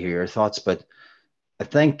would like to hear your thoughts, but I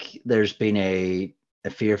think there's been a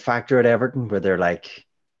fear factor at Everton where they're like,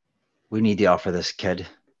 we need to offer this kid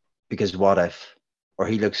because what if, or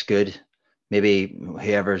he looks good. Maybe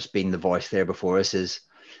whoever's been the voice there before us is,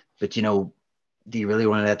 but you know, do you really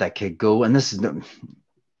want to let that kid go? And this is,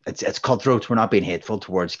 it's cutthroat. We're not being hateful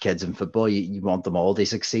towards kids in football. You want them all to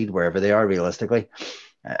succeed wherever they are, realistically,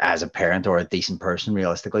 as a parent or a decent person,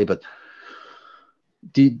 realistically. But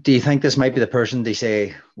do you think this might be the person they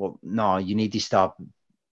say, well, no, you need to stop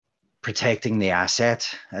protecting the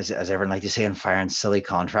asset, as everyone like to say, and firing silly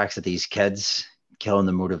contracts at these kids, killing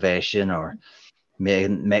the motivation or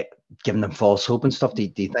giving them false hope and stuff? Do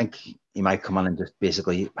you think you might come on and just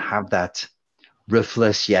basically have that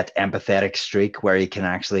ruthless yet empathetic streak where you can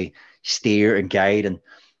actually steer and guide? And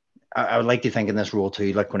I would like to think in this role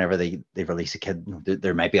too, like whenever they release a kid,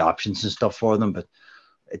 there might be options and stuff for them, but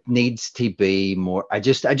it needs to be more. I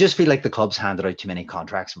just feel like the club's handed out too many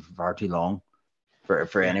contracts for far too long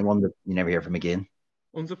for anyone that you never hear from again.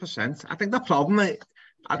 100%. I think the problem, I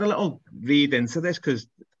had a little read into this because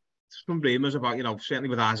some rumours about, you know, certainly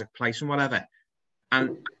with Isaac Price and whatever,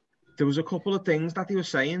 and there was a couple of things that he was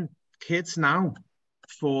saying. Kids now,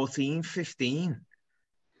 14, 15,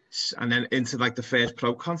 and then into like the first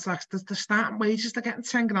pro contracts, the starting wages, they're getting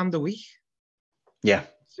 10 grand a week. Yeah.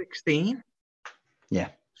 16. Yeah.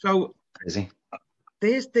 So crazy.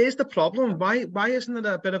 There's the problem. Why isn't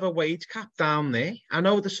there a bit of a wage cap down there? I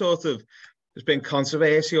know there's been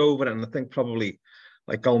controversy over it, and I think probably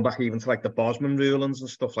like going back even to like the Bosman rulings and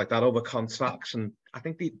stuff like that over contracts, and I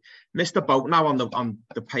think they missed the boat now on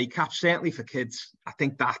the pay cap, certainly for kids. I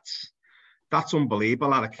think that's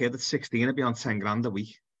unbelievable. At a kid at 16 to be on 10 grand a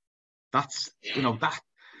week. That's, you know,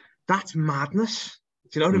 that's madness.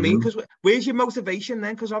 Do you know what I mean? Because where's your motivation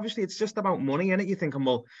then? Because obviously it's just about money, innit? You're thinking,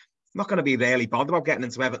 well, I'm not going to be really bothered about getting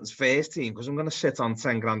into Everton's first team because I'm going to sit on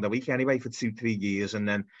 10 grand a week anyway for 2-3 years, and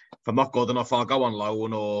then if I'm not good enough, I'll go on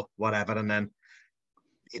loan or whatever. And then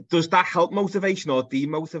does that help motivation or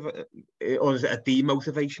demotivate, or is it a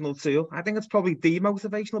demotivational tool? I think it's probably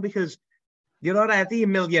demotivational because you're already a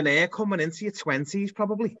millionaire coming into your 20s,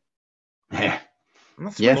 probably. Yeah. And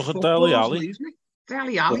that's Look at Dele Alli.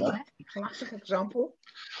 Dele Alli, classic example.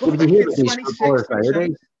 Look, you hear about these footballers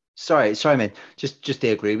nowadays? Sorry, mate. Just to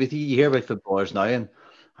agree with you, you hear about footballers now, and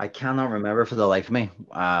I cannot remember for the life of me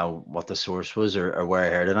what the source was or where I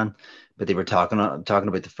heard it on, but they were talking about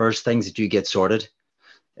the first things that you get sorted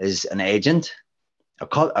is an agent,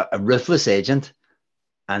 a ruthless agent,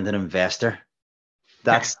 and an investor.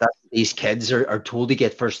 That's these kids are told to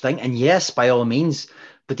get first thing, and yes, by all means,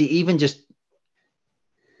 but they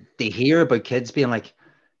hear about kids being like,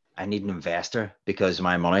 I need an investor because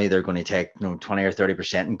my money, they're going to take 20 or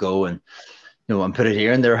 30% and go and and put it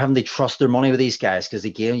here, and they're having to trust their money with these guys because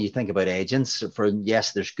again, you think about agents,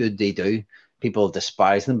 yes, there's good they do, people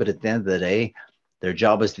despise them, but at the end of the day, their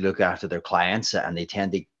job is to look after their clients, and they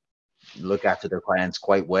tend to look after their clients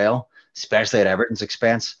quite well, especially at Everton's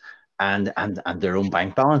expense and their own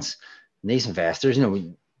bank balance. And these investors,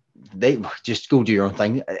 they just go do your own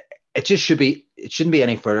thing. It shouldn't be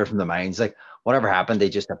any further from the minds. Like whatever happened, they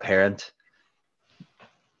just a parent,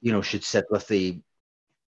 should sit with the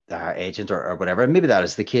agent or whatever. And maybe that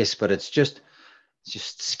is the case, but it's just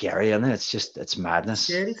scary, isn't it? It's madness.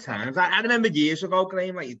 Scary times. I remember years ago,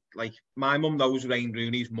 Graham, like my mum knows Wayne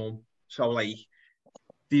Rooney's mum. So like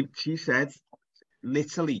she said,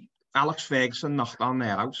 literally, Alex Ferguson knocked on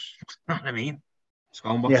their house. You know what I mean? Just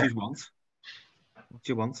go and what you want. What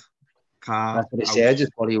you want? Car, That's what he house. said.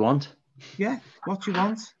 Just what do you want? Yeah, what you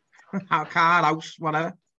want. Car, house,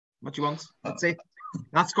 whatever. What you want. That's it.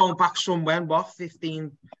 That's going back somewhere, what,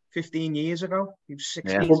 15 years ago? He was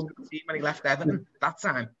 16, 17 when he left Everton that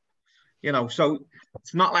time. You know, so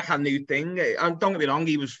it's not like a new thing. And don't get me wrong,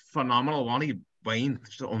 he was phenomenal, wasn't he? Wayne,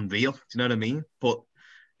 just unreal. Do you know what I mean? But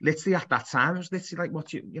literally at that time, it was literally like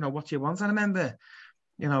what you want. I remember,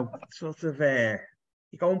 sort of you're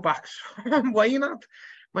going back.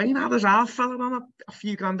 Wayne had his half fella on a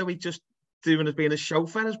few grand a week just doing as being a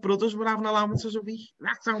chauffeur. His brothers were having allowances a week.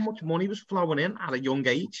 That's how much money was flowing in at a young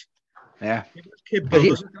age. Yeah. Kid But he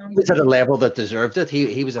brothers was at a level that deserved it.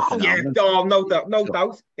 He was a Oh yeah, phenomenon. no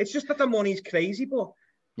doubt. It's just that the money's crazy, but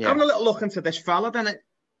having a little look into this fella, then I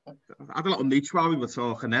had a little niche while we were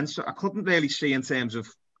talking then, so I couldn't really see in terms of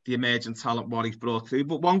the emerging talent what he's brought through.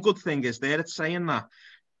 But one good thing is there, it's saying that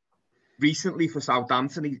recently for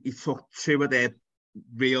Southampton, he took two of their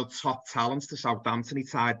real top talents to Southampton. He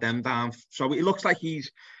tied them down. So it looks like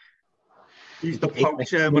he's the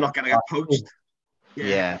poacher. We're not going to get poached.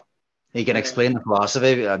 Yeah. He can explain the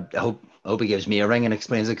philosophy. I hope he gives me a ring and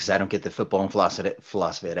explains it, because I don't get the football and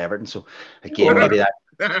philosophy at Everton. So again, maybe that.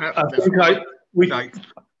 I think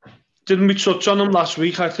didn't we touch on him last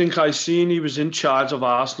week? I think I seen he was in charge of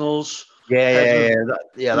Arsenal's.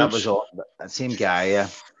 That was all that same guy. Yeah,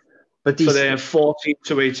 but these for their 14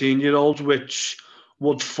 to 18-year-olds, which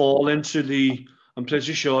would fall into the. I'm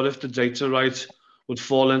pretty sure if the data right, would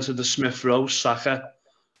fall into the Smith Rowe, Saka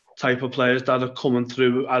type of players that are coming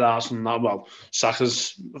through at Arsenal now. Well,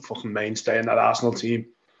 Saka's a fucking mainstay in that Arsenal team.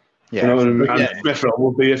 Yeah, you know what I mean? And Smith Rowe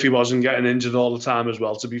would be if he wasn't getting injured all the time as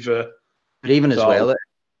well, to be fair. But even as well,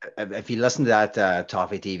 if you listen to that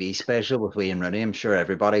Toffee TV special with Wayne Rooney, I'm sure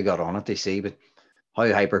everybody got on it, they see, but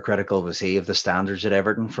how hypercritical was he of the standards at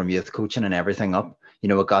Everton from youth coaching and everything up? You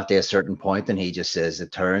know, it got to a certain point and he just says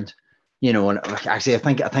it turned. You know, and actually I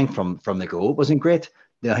think from the go it wasn't great.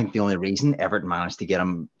 I think the only reason Everton managed to get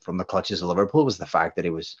him from the clutches of Liverpool was the fact that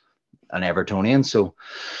he was an Evertonian. So,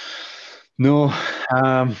 no.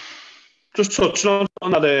 Just touching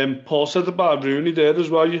on that, Paul said about Rooney there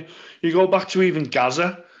as well. You go back to even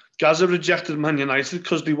Gaza. Gaza rejected Man United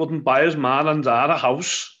because they wouldn't buy his man and dad a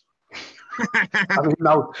house. I mean,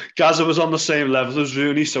 now Gaza was on the same level as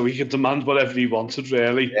Rooney, so he could demand whatever he wanted,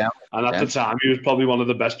 really. Yeah. And at the time, he was probably one of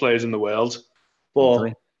the best players in the world.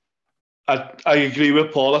 But I agree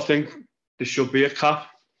with Paul. I think there should be a cap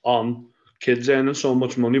on kids earning so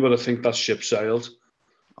much money, but I think that ship sailed.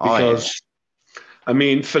 Because, I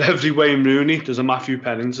mean, for every Wayne Rooney, there's a Matthew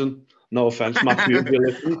Pennington. No offence, Matthew, if you're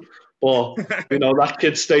listening. But, you know, that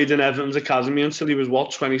kid stayed in Everton's academy until he was,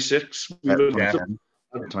 26?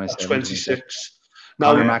 26.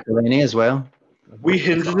 Now, McElhaney as well. We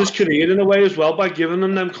hindered his career in a way as well by giving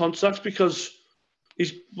him them contracts, because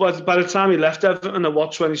he's by the time he left Everton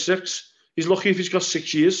at 26, he's lucky if he's got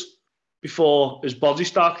 6 years before his body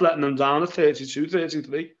starts letting him down at 32,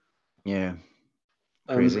 33. Yeah.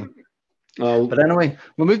 Crazy. But anyway,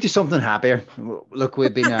 we'll move to something happier. Look,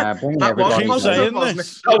 we've been bringing everybody. That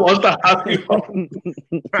was the happy one.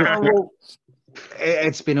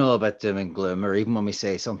 It's been a little bit doom and gloom, or even when we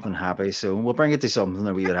say something happy. So we'll bring it to something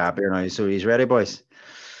a wee bit happier now. So he's ready, boys.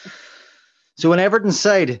 So on Everton's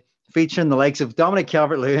side, featuring the likes of Dominic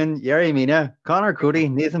Calvert-Lewin, Yerry Mina, Connor Cody,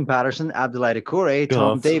 Nathan Patterson, Abdoulaye Doucouré,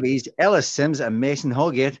 Tom Davies, Ellis Sims, and Mason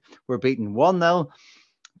Holgate were beaten 1-0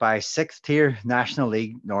 by 6th tier National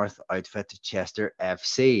League North outfit Chester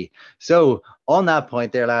FC. So on that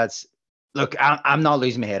point there, lads, look, I'm not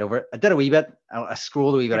losing my head over it. I did a wee bit. I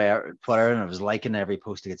scrolled a wee bit out on Twitter and I was liking every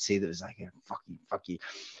post I could see that was like, fuck you.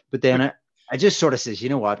 But then I just sort of says, you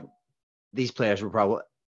know what? These players were probably,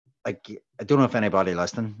 like, I don't know if anybody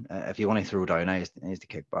listening, if you want to throw down, I used to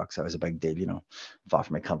kickbox. That was a big deal, you know, fought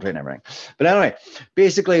for my country and everything. But anyway,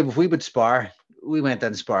 basically, if we would spar, we went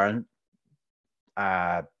in sparring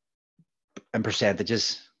in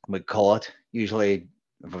percentages, we'd call it. Usually,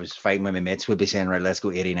 if I was fighting with my mates, we'd be saying, right, let's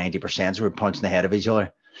go 80, 90%. So we're punching the head of each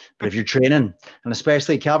other. But if you're training, and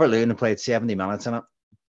especially Calvert-Lewin played 70 minutes in it,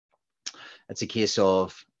 it's a case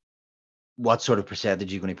of what sort of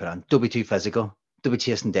percentage you're going to put on. Don't be too physical. Don't be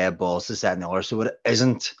chasing dead balls, this, that, and the other. So it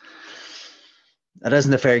isn't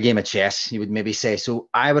a fair game of chess, you would maybe say. So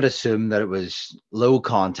I would assume that it was low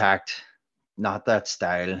contact, not that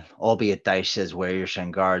style, albeit Dyche says wear your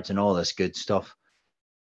shin guards and all this good stuff.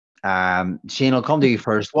 Shane, I'll come to you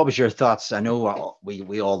first. What was your thoughts? I know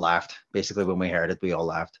we all laughed. Basically, when we heard it, we all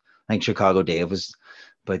laughed. I think Chicago Dave was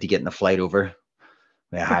about to get in the flight over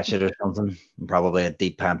with a hatchet or something, and probably a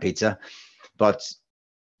deep pan pizza. But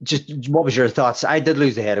just what was your thoughts? I did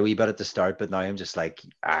lose the head a wee bit at the start, but now I'm just like,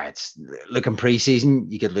 it's looking pre-season.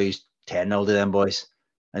 You could lose 10-0 to them boys,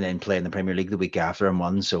 and then play in the Premier League the week after and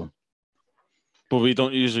won. So, but we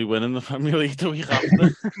don't usually win in the Premier League the week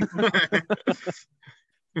after.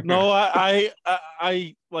 No,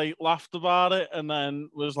 I like laughed about it and then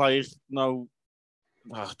was like, no,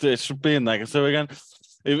 it's being negative again.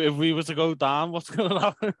 If we were to go down, what's going to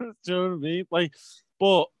happen? Do you know what I mean? Like,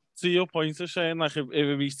 but to your point of saying, like,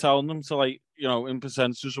 if he's telling them to, like, you know, in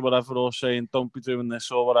percentages or whatever, or saying don't be doing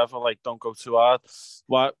this or whatever, like, don't go too hard.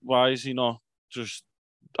 Why is he not just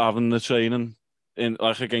having the training in,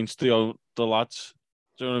 like, against the lads?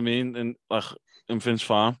 Do you know what I mean? In, like, in Finn's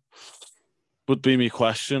Farm would be my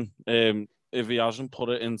question. If he hasn't put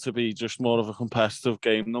it in to be just more of a competitive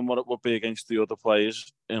game than what it would be against the other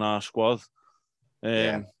players in our squad.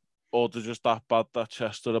 Or they're just that bad that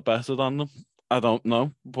Chester are better than them. I don't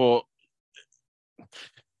know, but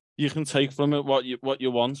you can take from it what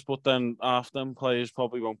you want, but then half them players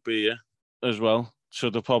probably won't be here as well. So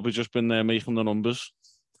they've probably just been there making the numbers.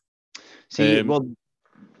 See, well,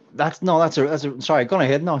 sorry, go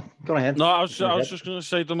ahead. No, I was just going to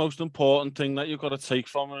say the most important thing that you've got to take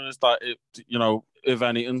from it is that, if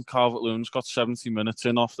anything, Calvert-Lewin's got 70 minutes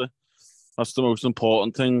in off it. That's the most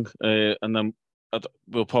important thing. And then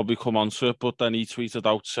we'll probably come on to it, but then he tweeted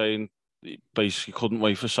out saying he basically couldn't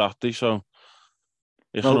wait for Saturday, so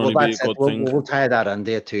it can only be a good thing. We'll tie that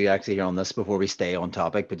into it too, actually, here on this before we stay on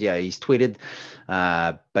topic. But yeah, he's tweeted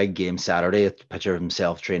big game Saturday, a picture of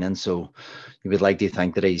himself training. So you would like to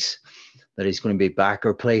think that he's going to be back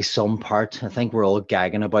or play some part. I think we're all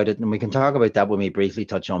gagging about it, and we can talk about that when we briefly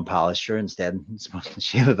touch on Pallister instead.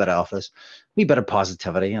 Shave a bit off this, wee bit of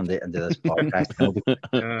positivity into this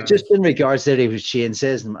podcast. Just in regards to what Shane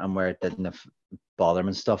says and where it didn't bother him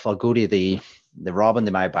and stuff, I'll go to the Robin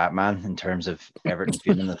to my Batman in terms of Everton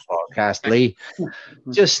feeling the podcast. Lee,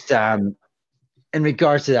 just in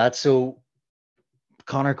regards to that, so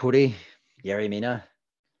Connor Cody, Yerry Mina.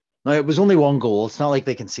 No, it was only one goal. It's not like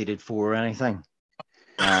they conceded 4 or anything.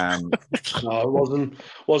 No, it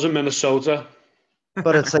wasn't Minnesota.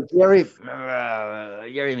 But it's like Yerry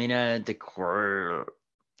Mina, Decor.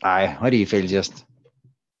 How do you feel? Just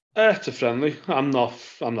it's a friendly. I'm not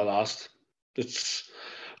asked.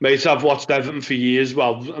 Mate, I've watched Everton for years.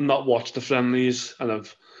 Well, I've not watched the friendlies, and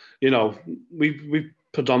we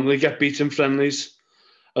predominantly get beaten friendlies.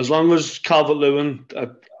 As long as Calvert-Lewin,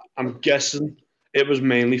 I'm guessing it was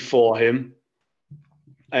mainly for him.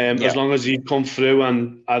 As long as he'd come through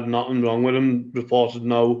and had nothing wrong with him, reported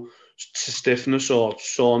no stiffness or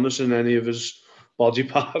soreness in any of his body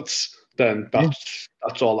parts, then that's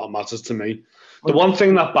all that matters to me. The one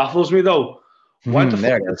thing that baffles me though, why did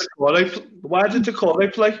Decore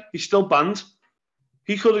play? He's still banned.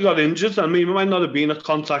 He could have got injured. I mean, it might not have been a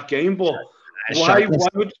contact game, but why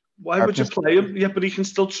would you play him? Yeah, but he can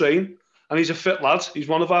still train, and he's a fit lad. He's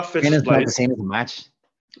one of our fittest players. Not the same as a match.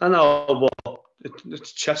 I know, but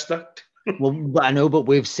it's Chester. Well, I know, but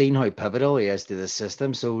we've seen how pivotal he is to the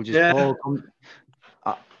system. So Paul,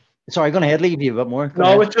 sorry, go ahead, leave you a bit more.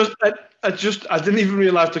 I didn't even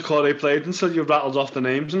realise Decore played until you rattled off the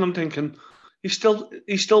names, and I'm thinking he's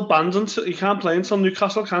still banned until he can't play until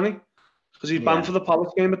Newcastle, can he? Because he's banned for the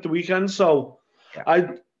Palace game at the weekend. So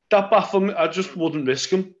that baffled me. I just wouldn't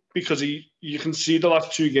risk him because you can see the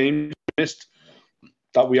last 2 games missed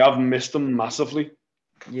that we have missed them massively.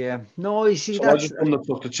 Yeah, no, you see, so I just wouldn't have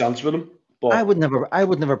took the chance with him. But I would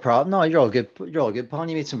never problem. No, you're all good, Paul.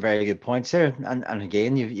 You made some very good points there, and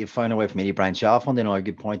again, you found a way for me to branch off on a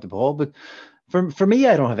good point to Paul. But for me,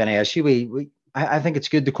 I don't have any issue. I think it's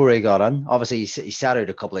good the Corey got on. Obviously, he sat out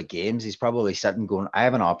a couple of games. He's probably sitting going, I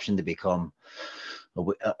have an option to become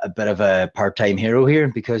a bit of a part-time hero here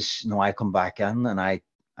because I come back in and I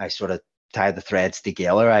sort of tie the threads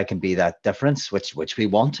together. I can be that difference, which we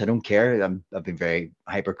want. I don't care. I've been very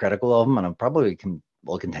hypercritical of him, and I probably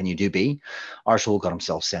will continue to be. Arsenal got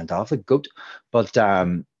himself sent off, the goat. But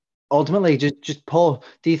ultimately, just Paul,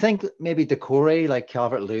 do you think maybe Decore, like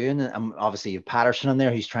Calvert-Lewin, and obviously you have Patterson in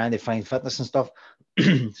there who's trying to find fitness and stuff,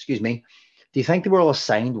 excuse me, do you think they were all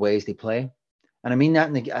assigned ways to play? And I mean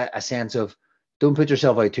that in a sense of don't put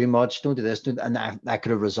yourself out too much, don't do this, and that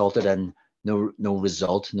could have resulted in no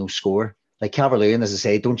result, no score. Like Calvert-Lewin, as I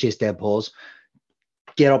say, don't chase dead balls.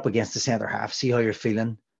 Get up against the centre half, see how you're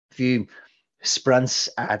feeling. A few sprints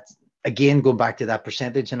again, going back to that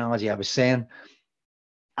percentage analogy I was saying,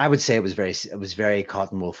 I would say it was very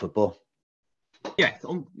cotton wool football. Yeah,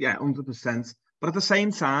 100%. But at the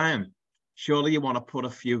same time, surely you want to put a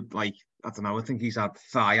few, like, I don't know, I think he's had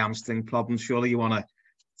thigh hamstring problems. Surely you want to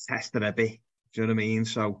test it a bit. Do you know what I mean?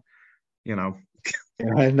 So,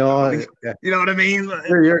 I know. You know what I mean?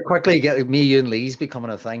 You're quickly getting me, you and Lee's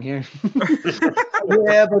becoming a thing here.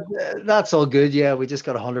 Yeah, but that's all good. Yeah, we just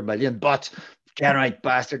got 100 million, but get right,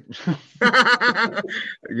 bastard.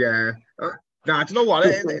 Yeah. Nah, do you know what?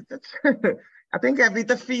 I think every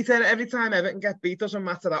defeat, every time Everton get beat, doesn't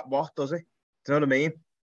matter at what, does it? Do you know what I mean?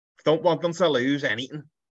 Don't want them to lose anything.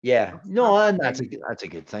 Yeah, no, and that's a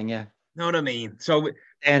good thing. Yeah, know what I mean? So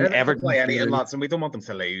and Everton play anything, Everton, lads, and we don't want them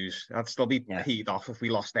to lose. I'd still be peed off if we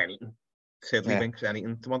lost anything. Tiddlywinks,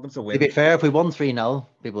 anything. To want them to to win. be fair, if we won 3-0,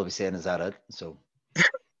 people will be saying, "Is that it?" So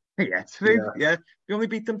yeah, true. Yeah, we only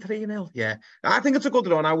beat them 3-0. Yeah, I think it's a good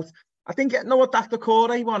run out. I think what Dr.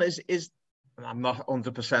 Corey one is. I'm not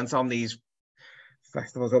 100% on these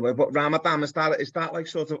festivals, but Ramadan, is that like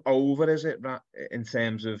sort of over? Is it in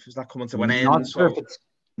terms of, is that coming to an end?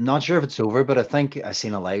 Not sure if it's over, but I think I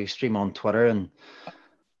seen a live stream on Twitter and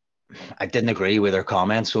I didn't agree with their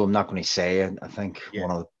comments, so I'm not going to say it. I think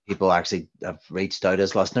one of the people actually have reached out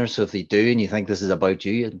as listeners. So if they do and you think this is about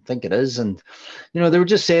you, I think it is. And, you know, they were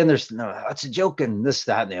just saying that's a joke and this,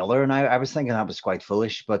 that, and the other. And I was thinking that was quite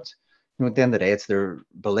foolish. But, you know, at the end of the day, it's their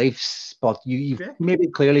beliefs. But you've maybe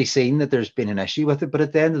clearly seen that there's been an issue with it. But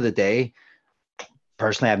at the end of the day,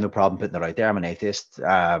 personally, I have no problem putting it out there. I'm an atheist,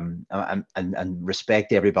 and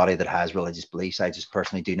respect everybody that has religious beliefs. I just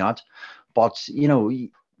personally do not. But, you know,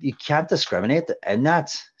 you can't discriminate in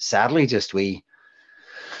that. Sadly, just we're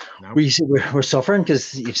suffering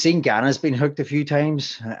because you've seen Ghana's been hooked a few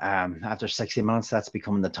times. After 60 minutes, that's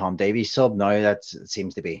becoming the Tom Davies sub. Now that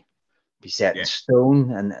seems to be set in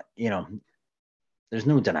stone, and you know, there's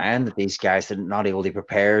no denying that these guys are not able to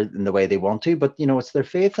prepare in the way they want to. But you know, it's their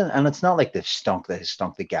faith, and it's not like they've stunk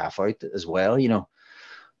the gaff out as well. You know,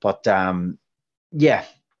 but yeah.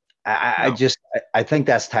 I think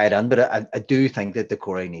that's tied in, but I do think that the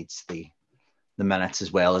Corey needs the minutes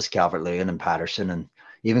as well as Calvert-Lewin and Patterson and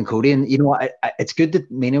even Cody. And you know what? It's good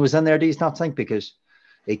that Mina was in there. Do you not think? Because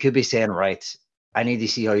he could be saying, right, I need to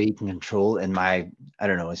see how he can control in my, I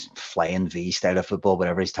don't know, his flying V style of football,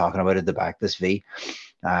 whatever he's talking about at the back, this V,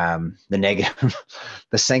 the negative,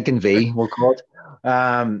 the sinking V, we'll call it,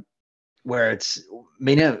 where it's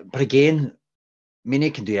Mina. But again,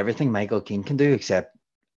 Mina can do everything Michael Keane can do, except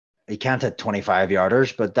he can't hit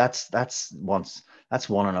 25-yarders, but that's one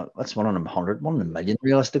in a 100, 1 in a million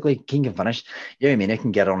realistically. King can finish. Yeah, I mean, it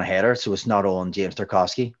can get on a header, so it's not all on James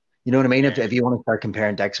Tarkowski. You know what I mean? If you want to start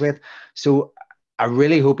comparing dicks with. So I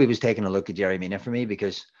really hope he was taking a look at Jerry Mina for me,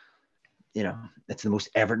 because you know it's the most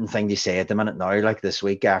Everton thing to say at the minute now. Like this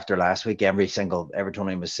week after last week, every single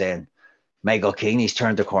Evertonian was saying Michael Keane, he's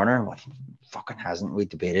turned the corner. Well, he fucking hasn't. We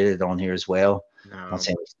debated it on here as well. No.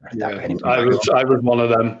 I was one of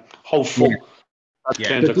them. Hopeful.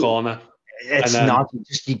 Turned the corner. It's not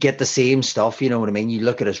just you get the same stuff. You know what I mean? You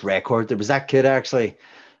look at his record. There was that kid actually.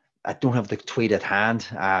 I don't have the tweet at hand.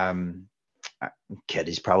 Kid,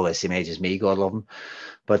 he's probably the same age as me. God love him.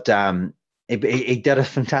 But he did a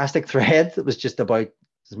fantastic thread that was just about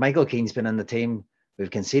Michael Keane's been in the team. We've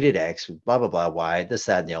conceded X, blah, blah, blah, Y, this,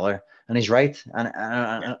 that, and the other. And he's right. And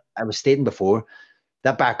I was stating before,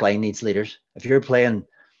 that back line needs leaders. If you're playing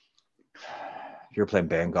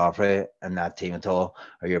Ben Godfrey in that team at all,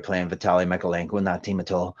 or you're playing Vitaly Mykolenko in that team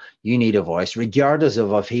at all, you need a voice, regardless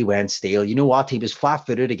of if he went stale. You know what? He was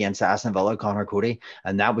flat-footed against Aston Villa, Connor Cody,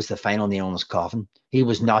 and that was the final nail in his coffin. He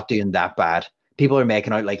was not doing that bad. People are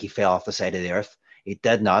making out like he fell off the side of the earth. He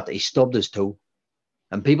did not. He stubbed his toe.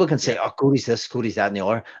 And people can say, oh, Cody's this, Cody's that, and the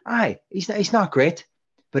other. Aye, he's not great,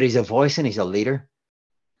 but he's a voice and he's a leader.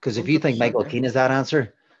 Because if you think Michael Keane is that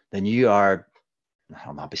answer, then you are,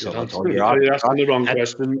 I'll not be so you're asking the wrong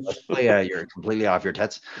question. You're completely off your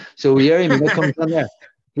tits. So Yerry Mina comes in there.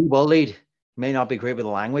 He will lead. May not be great with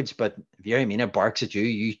the language, but if Yerry Mina barks at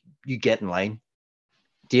you, you get in line.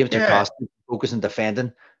 Dave Tarkowski focus on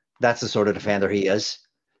defending. That's the sort of defender he is.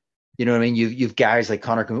 You know what I mean? You've guys like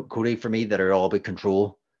Connor Cody for me that are all about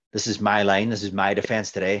control. This is my line. This is my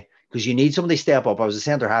defense today. Because you need somebody to step up. I was a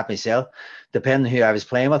centre half myself. Depending on who I was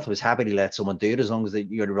playing with, I was happy to let someone do it as long as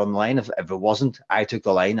you had to run the line. If it wasn't, I took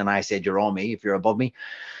the line and I said, you're on me. If you're above me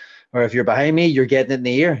or if you're behind me, you're getting it in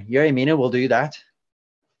the ear. Yerry Mina will do that.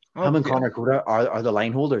 Him and Connor Cody are the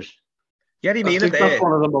line holders. Yerry Mina, that's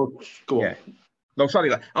one of the most. Go on. No, sorry.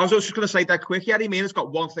 I was just going to say that quick. Yerry Mina's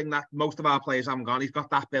got one thing that most of our players haven't got. He's got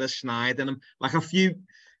that bit of snide in him. Like a few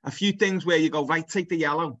things where you go, right, take the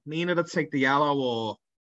yellow. Mina to take the yellow or...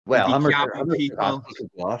 Well, I'm people.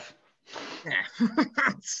 Yeah,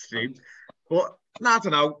 that's true. But I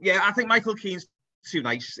don't know. Yeah, I think Michael Keane's too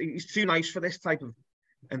nice. He's too nice for this type of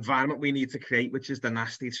environment we need to create, which is the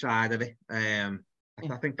nasty side of it. I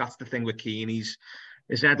think that's the thing with Keane. He's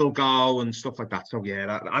his head will go and stuff like that. So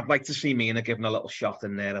yeah, I'd like to see Mina giving a little shot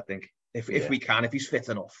in there. I think if we can, if he's fit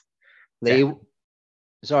enough. Lee,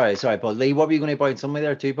 sorry, but Lee, what were you going to point somebody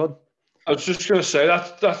there too, bud? I was just going to say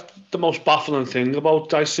that's the most baffling thing about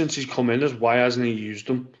Dice since he's come in is why hasn't he used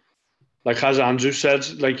them? Like as Andrew said,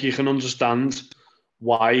 like you can understand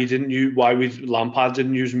why Lampard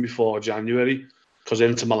didn't use him before January, because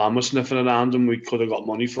Inter Milan was sniffing around and we could have got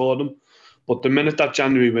money for them. But the minute that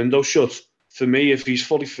January window shut, for me, if he's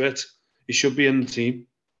fully fit, he should be in the team.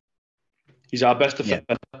 He's our best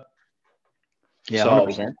defender. Yeah, so,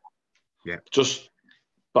 100%. Yeah, just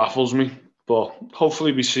baffles me. But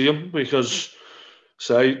hopefully we see him because,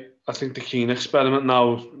 I think the Keane experiment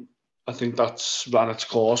now, I think that's ran its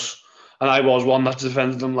course. And I was one that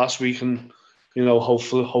defended him last week and,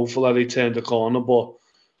 hopefully they turned the corner. But,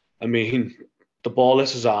 I mean, the ball hit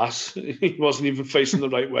his ass. He wasn't even facing the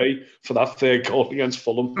right way for that third goal against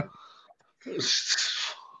Fulham.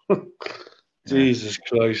 Jesus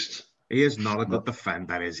Christ. He is not a good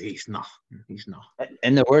defender, is he? He's not.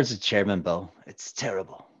 In the words of Chairman Bill, it's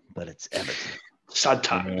terrible, but it's Everton. Sad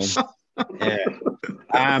times. Yeah.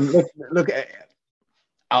 Look.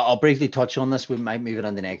 I'll briefly touch on this. We might move it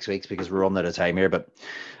on to next week's because we're running out of time here. But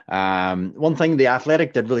one thing, The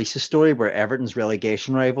Athletic did release a story where Everton's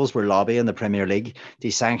relegation rivals were lobbying the Premier League to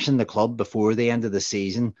sanction the club before the end of the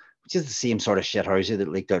season, which is the same sort of shithousery that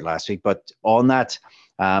leaked out last week. But on that,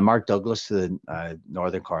 Mark Douglas, the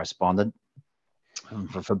Northern correspondent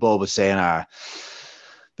for football, was saying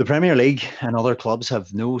the Premier League and other clubs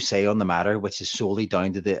have no say on the matter, which is solely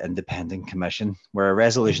down to the independent commission, where a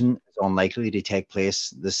resolution is unlikely to take place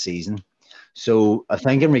this season. So I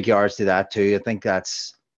think in regards to that too, I think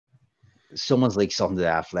that's someone's leaked something to The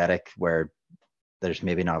Athletic where there's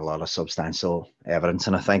maybe not a lot of substantial evidence.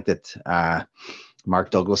 And I think that Mark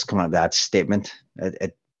Douglas coming out with that statement,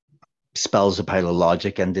 it spells a pile of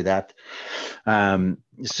logic into that.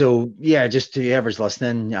 So yeah, just to whoever's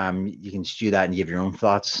listening, you can stew that and give your own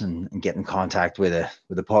thoughts and get in contact with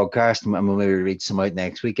the podcast, and we'll maybe read some out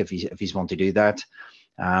next week if he's want to do that.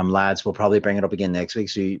 Lads, we'll probably bring it up again next week.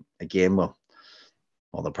 So again,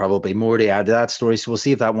 there'll probably be more to add to that story. So we'll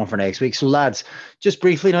save that one for next week. So lads, just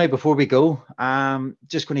briefly now before we go,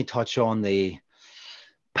 just going to touch on the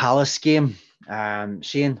Palace game.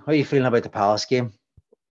 Shane, how are you feeling about the Palace game?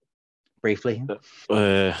 Briefly.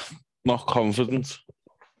 Not confident.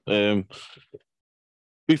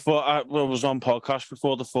 Before I was on podcast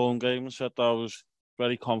before the Fulham game and said that I was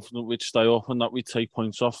very confident we'd stay up and that we'd take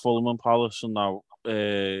points off Fulham and Palace, and now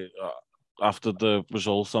after the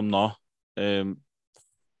result I'm not. The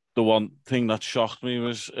one thing that shocked me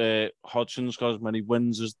was Hodgson's got as many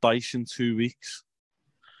wins as Dice in 2 weeks.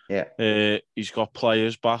 Yeah. He's got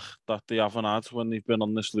players back that they haven't had when they've been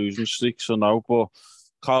on this losing streak. So now, but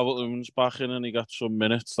Calvert-Lewin's back in and he got some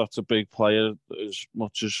minutes. That's a big player, as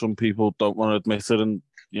much as some people don't want to admit it. And,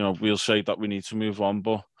 we'll say that we need to move on,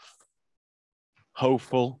 but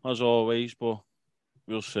hopeful as always, but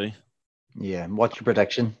we'll see. Yeah. What's your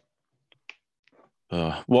prediction?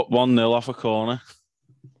 1-0 off a corner.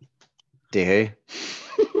 Do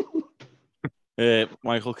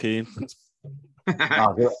Michael Keane.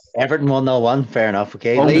 Everton 1-1. Fair enough.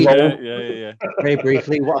 Okay. Lee, yeah. Very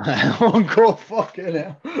briefly, one goal. Fucking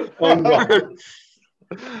hell.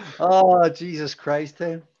 Oh, Jesus Christ,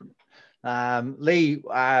 Tim. Lee,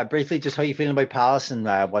 briefly, just how you feeling about Palace and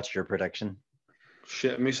what's your prediction?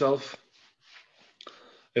 Shitting myself.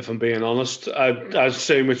 If I'm being honest, I was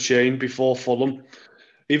saying with Shane before Fulham,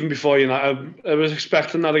 even before United, I was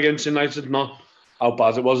expecting that against United, not how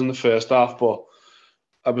bad it was in the first half, but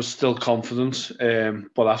I was still confident.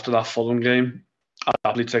 But after that Fulham game, I'd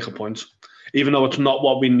happily take a point, even though it's not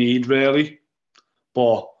what we need really.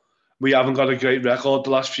 But we haven't got a great record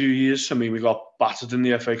the last few years. I mean, we got battered in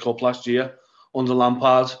the FA Cup last year under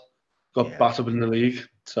Lampard, got battered in the league.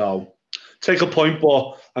 So take a point,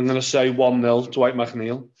 but I'm going to say 1-0 Dwight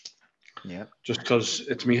McNeil. Yeah. Just because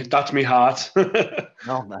that's me heart.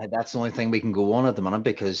 No, that's the only thing we can go on at the minute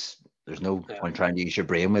because there's no point trying to use your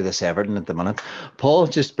brain with this Everton at the minute. Paul,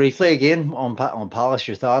 just briefly again on Palace,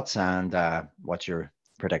 your thoughts and what's your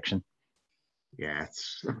prediction? Yeah,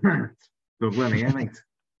 it's Dublin here, mate.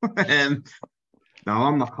 No,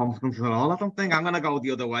 I'm not confident at all. I don't think I'm going to go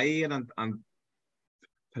the other way and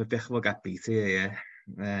predict we'll get beat here.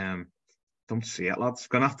 Yeah. Don't see it, lads.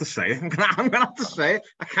 I'm going to have to say it. I'm going to have to say it.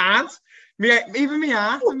 I can't. Even my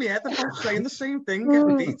heart and my head are both saying the same thing.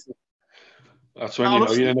 Getting beat. That's when you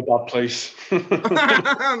know you're in a bad place.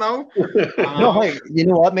 I know. No, you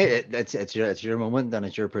know what, mate? It's your moment and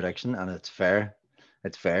it's your prediction and it's fair.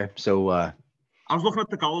 It's fair. So I was looking at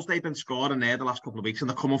the goals they've been scoring there the last couple of weeks and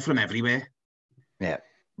they're coming from everywhere. Yeah,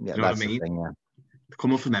 You know that's what I mean? the thing. Yeah. They're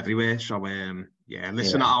coming from everywhere. So yeah,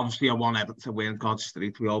 listen, obviously I want Everton to win. God's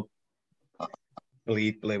street, we all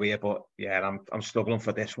bleed blue here, but yeah, I'm struggling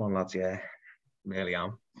for this one, lads. Yeah, really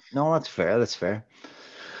am. No, that's fair. That's fair.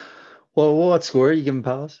 Well, what score are you giving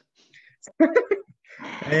Palace? You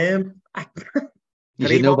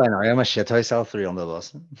should know by now. I'm a shithouse. I'll 3 on the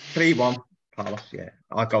bus. 3-1 Palace. Yeah,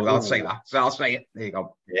 I'll say that. So I'll say it. There you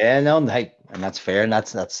go. Yeah, no, hey, and that's fair, and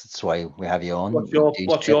that's why we have you on.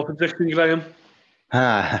 What's your prediction, Graham?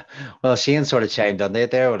 Well, Shane sort of chimed on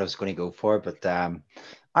it there, what I was going to go for, but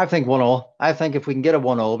I think 1-1. I think if we can get a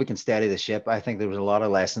 1-0, we can steady the ship. I think there was a lot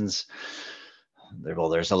of lessons. Well,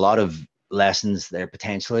 there's a lot of lessons there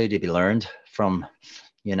potentially to be learned from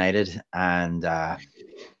United and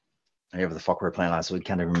whatever the fuck we were playing last week,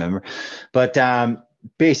 can't even remember. But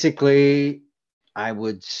basically, I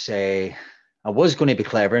would say I was going to be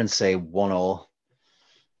clever and say 1-0.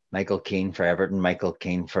 Michael Keane for Everton, Michael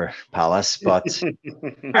Keane for Palace, but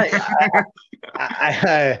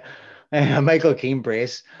I Michael Keane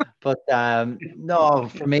brace. But no,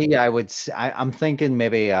 for me, I'm thinking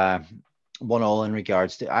maybe 1-0 in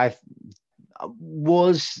regards to the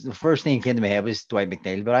first thing that came to my head was Dwight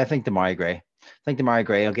McNeil, but I think Demarai Gray. I think Demarai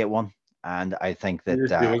Gray will get one, and I think that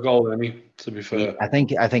a goal, to be fair. I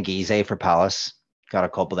think Eze for Palace got a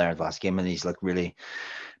couple there in the last game, and he's looked really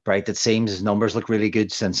bright. It seems his numbers look really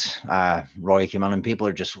good since Roy came on, and people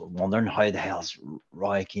are just wondering how the hell's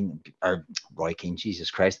Roy Keane, Jesus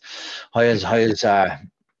Christ, how is Roy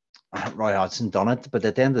Hodgson done it? But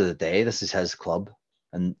at the end of the day, this is his club,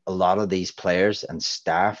 and a lot of these players and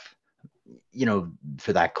staff, you know,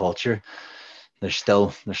 for that culture, they're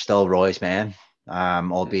still Roy's men.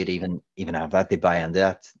 Albeit even have that, they buy into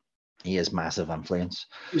that. He has massive influence.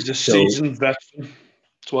 He's a seasoned veteran.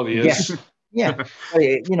 That's what he is. Yeah.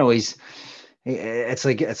 You know, it's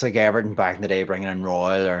like Everton back in the day bringing in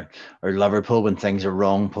Royal or Liverpool when things are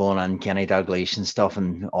wrong, pulling in Kenny Dalglish and stuff.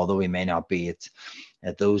 And although he may not be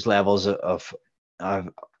at those levels of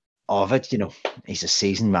it, you know, he's a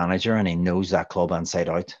seasoned manager and he knows that club inside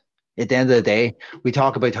out. At the end of the day, we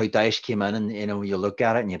talk about how Dyche came in, and you know, you look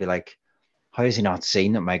at it and you'd be like, how has he not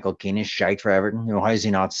seen that Michael Keane is shite for Everton? You know, how has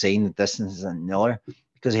he not seen that this is another?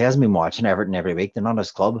 Because he hasn't been watching Everton every week. They're not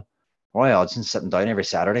his club. Roy Hodgson's sitting down every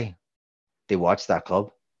Saturday. They watch that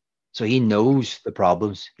club. So he knows the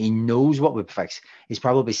problems. He knows what would fix. He's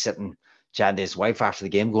probably sitting chatting to his wife after the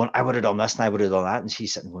game going, I would have done this and I would have done that. And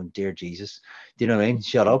she's sitting going, dear Jesus. Do you know what I mean?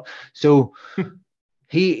 Shut up. So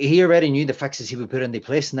he already knew the fixes he would put into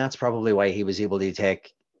place. And that's probably why he was able to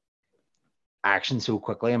take action so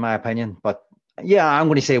quickly, in my opinion. But yeah, I'm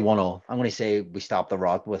going to say 1-0. I'm going to say we stop the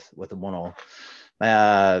rot with a 1-0.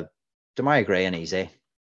 Demarai Gray and Eze.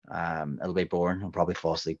 It'll be boring. I'll probably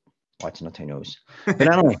fall asleep watching it. Who knows? But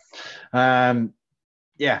anyway,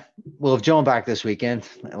 yeah, we'll have John back this weekend.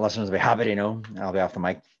 Listeners will be happy to know I'll be off the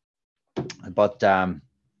mic. But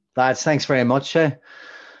lads, thanks very much.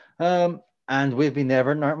 And we've been the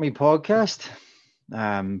Everton Aren't We podcast.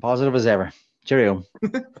 Positive as ever. Cheerio.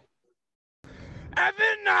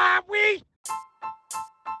 Everton Aren't We?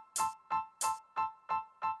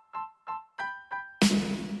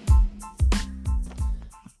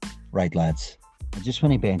 Right, lads. I just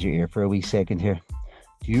want to bend your ear for a wee second here.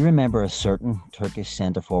 Do you remember a certain Turkish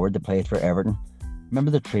centre forward that played for Everton?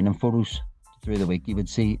 Remember the training photos through the week you would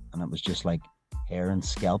see, and it was just like hair and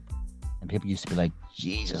scalp, and people used to be like,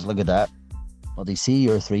 Jesus, look at that. Well, they see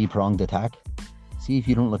your 3-pronged attack. See if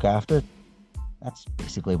you don't look after it. That's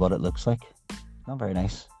basically what it looks like. Not very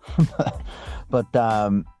nice. But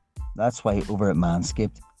that's why over at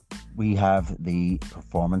Manscaped, we have the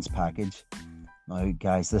performance package. Now,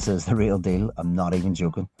 guys, this is the real deal. I'm not even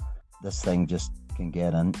joking. This thing just can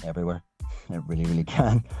get in everywhere. It really, really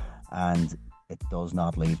can. And it does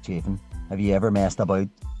not leave chafing. Have you ever messed about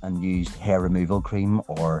and used hair removal cream,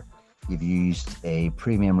 or you've used a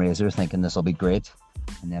premium razor thinking this will be great,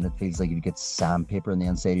 and then it feels like you get sandpaper on the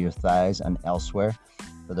inside of your thighs and elsewhere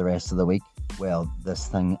for the rest of the week? Well, this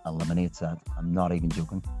thing eliminates that. I'm not even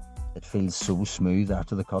joking. It feels so smooth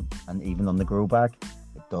after the cut, and even on the grow back,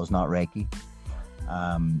 it does not reiki.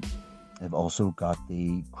 They've also got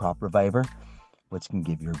the crop reviver, which can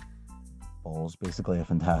give your balls basically a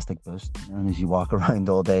fantastic boost. And as you walk around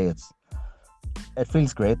all day, it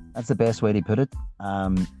feels great. That's the best way to put it.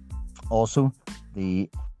 Also, the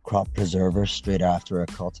crop preserver straight after a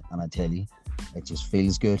cut, and I tell you, it just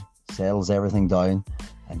feels good, settles everything down,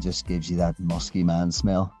 and just gives you that musky man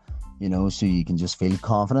smell, you know, so you can just feel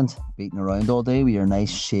confident beating around all day with your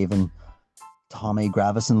nice shaven Tommy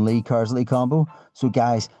Gravis and Lee Carsley combo. So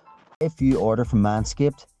guys, if you order from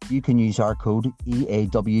Manscaped, you can use our code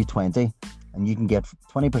EAW20 and you can get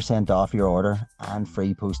 20% off your order and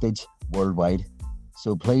free postage worldwide.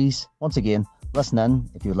 So please, once again, listen in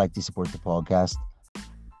if you'd like to support the podcast.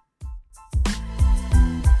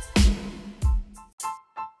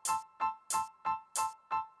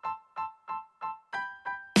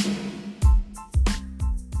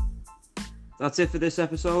 That's it for this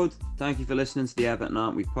episode. Thank you for listening to the Everton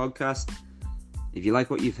Aren't We podcast. If you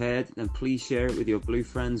like what you've heard, then please share it with your Blue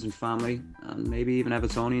friends and family, and maybe even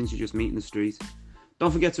Evertonians you just meet in the street.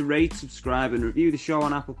 Don't forget to rate, subscribe and review the show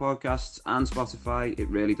on Apple Podcasts and Spotify. It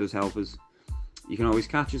really does help us. You can always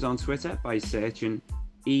catch us on Twitter by searching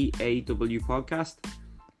EAW Podcast.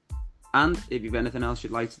 And if you've anything else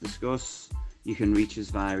you'd like to discuss, you can reach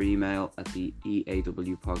us via email at the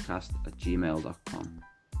eawpodcast@gmail.com.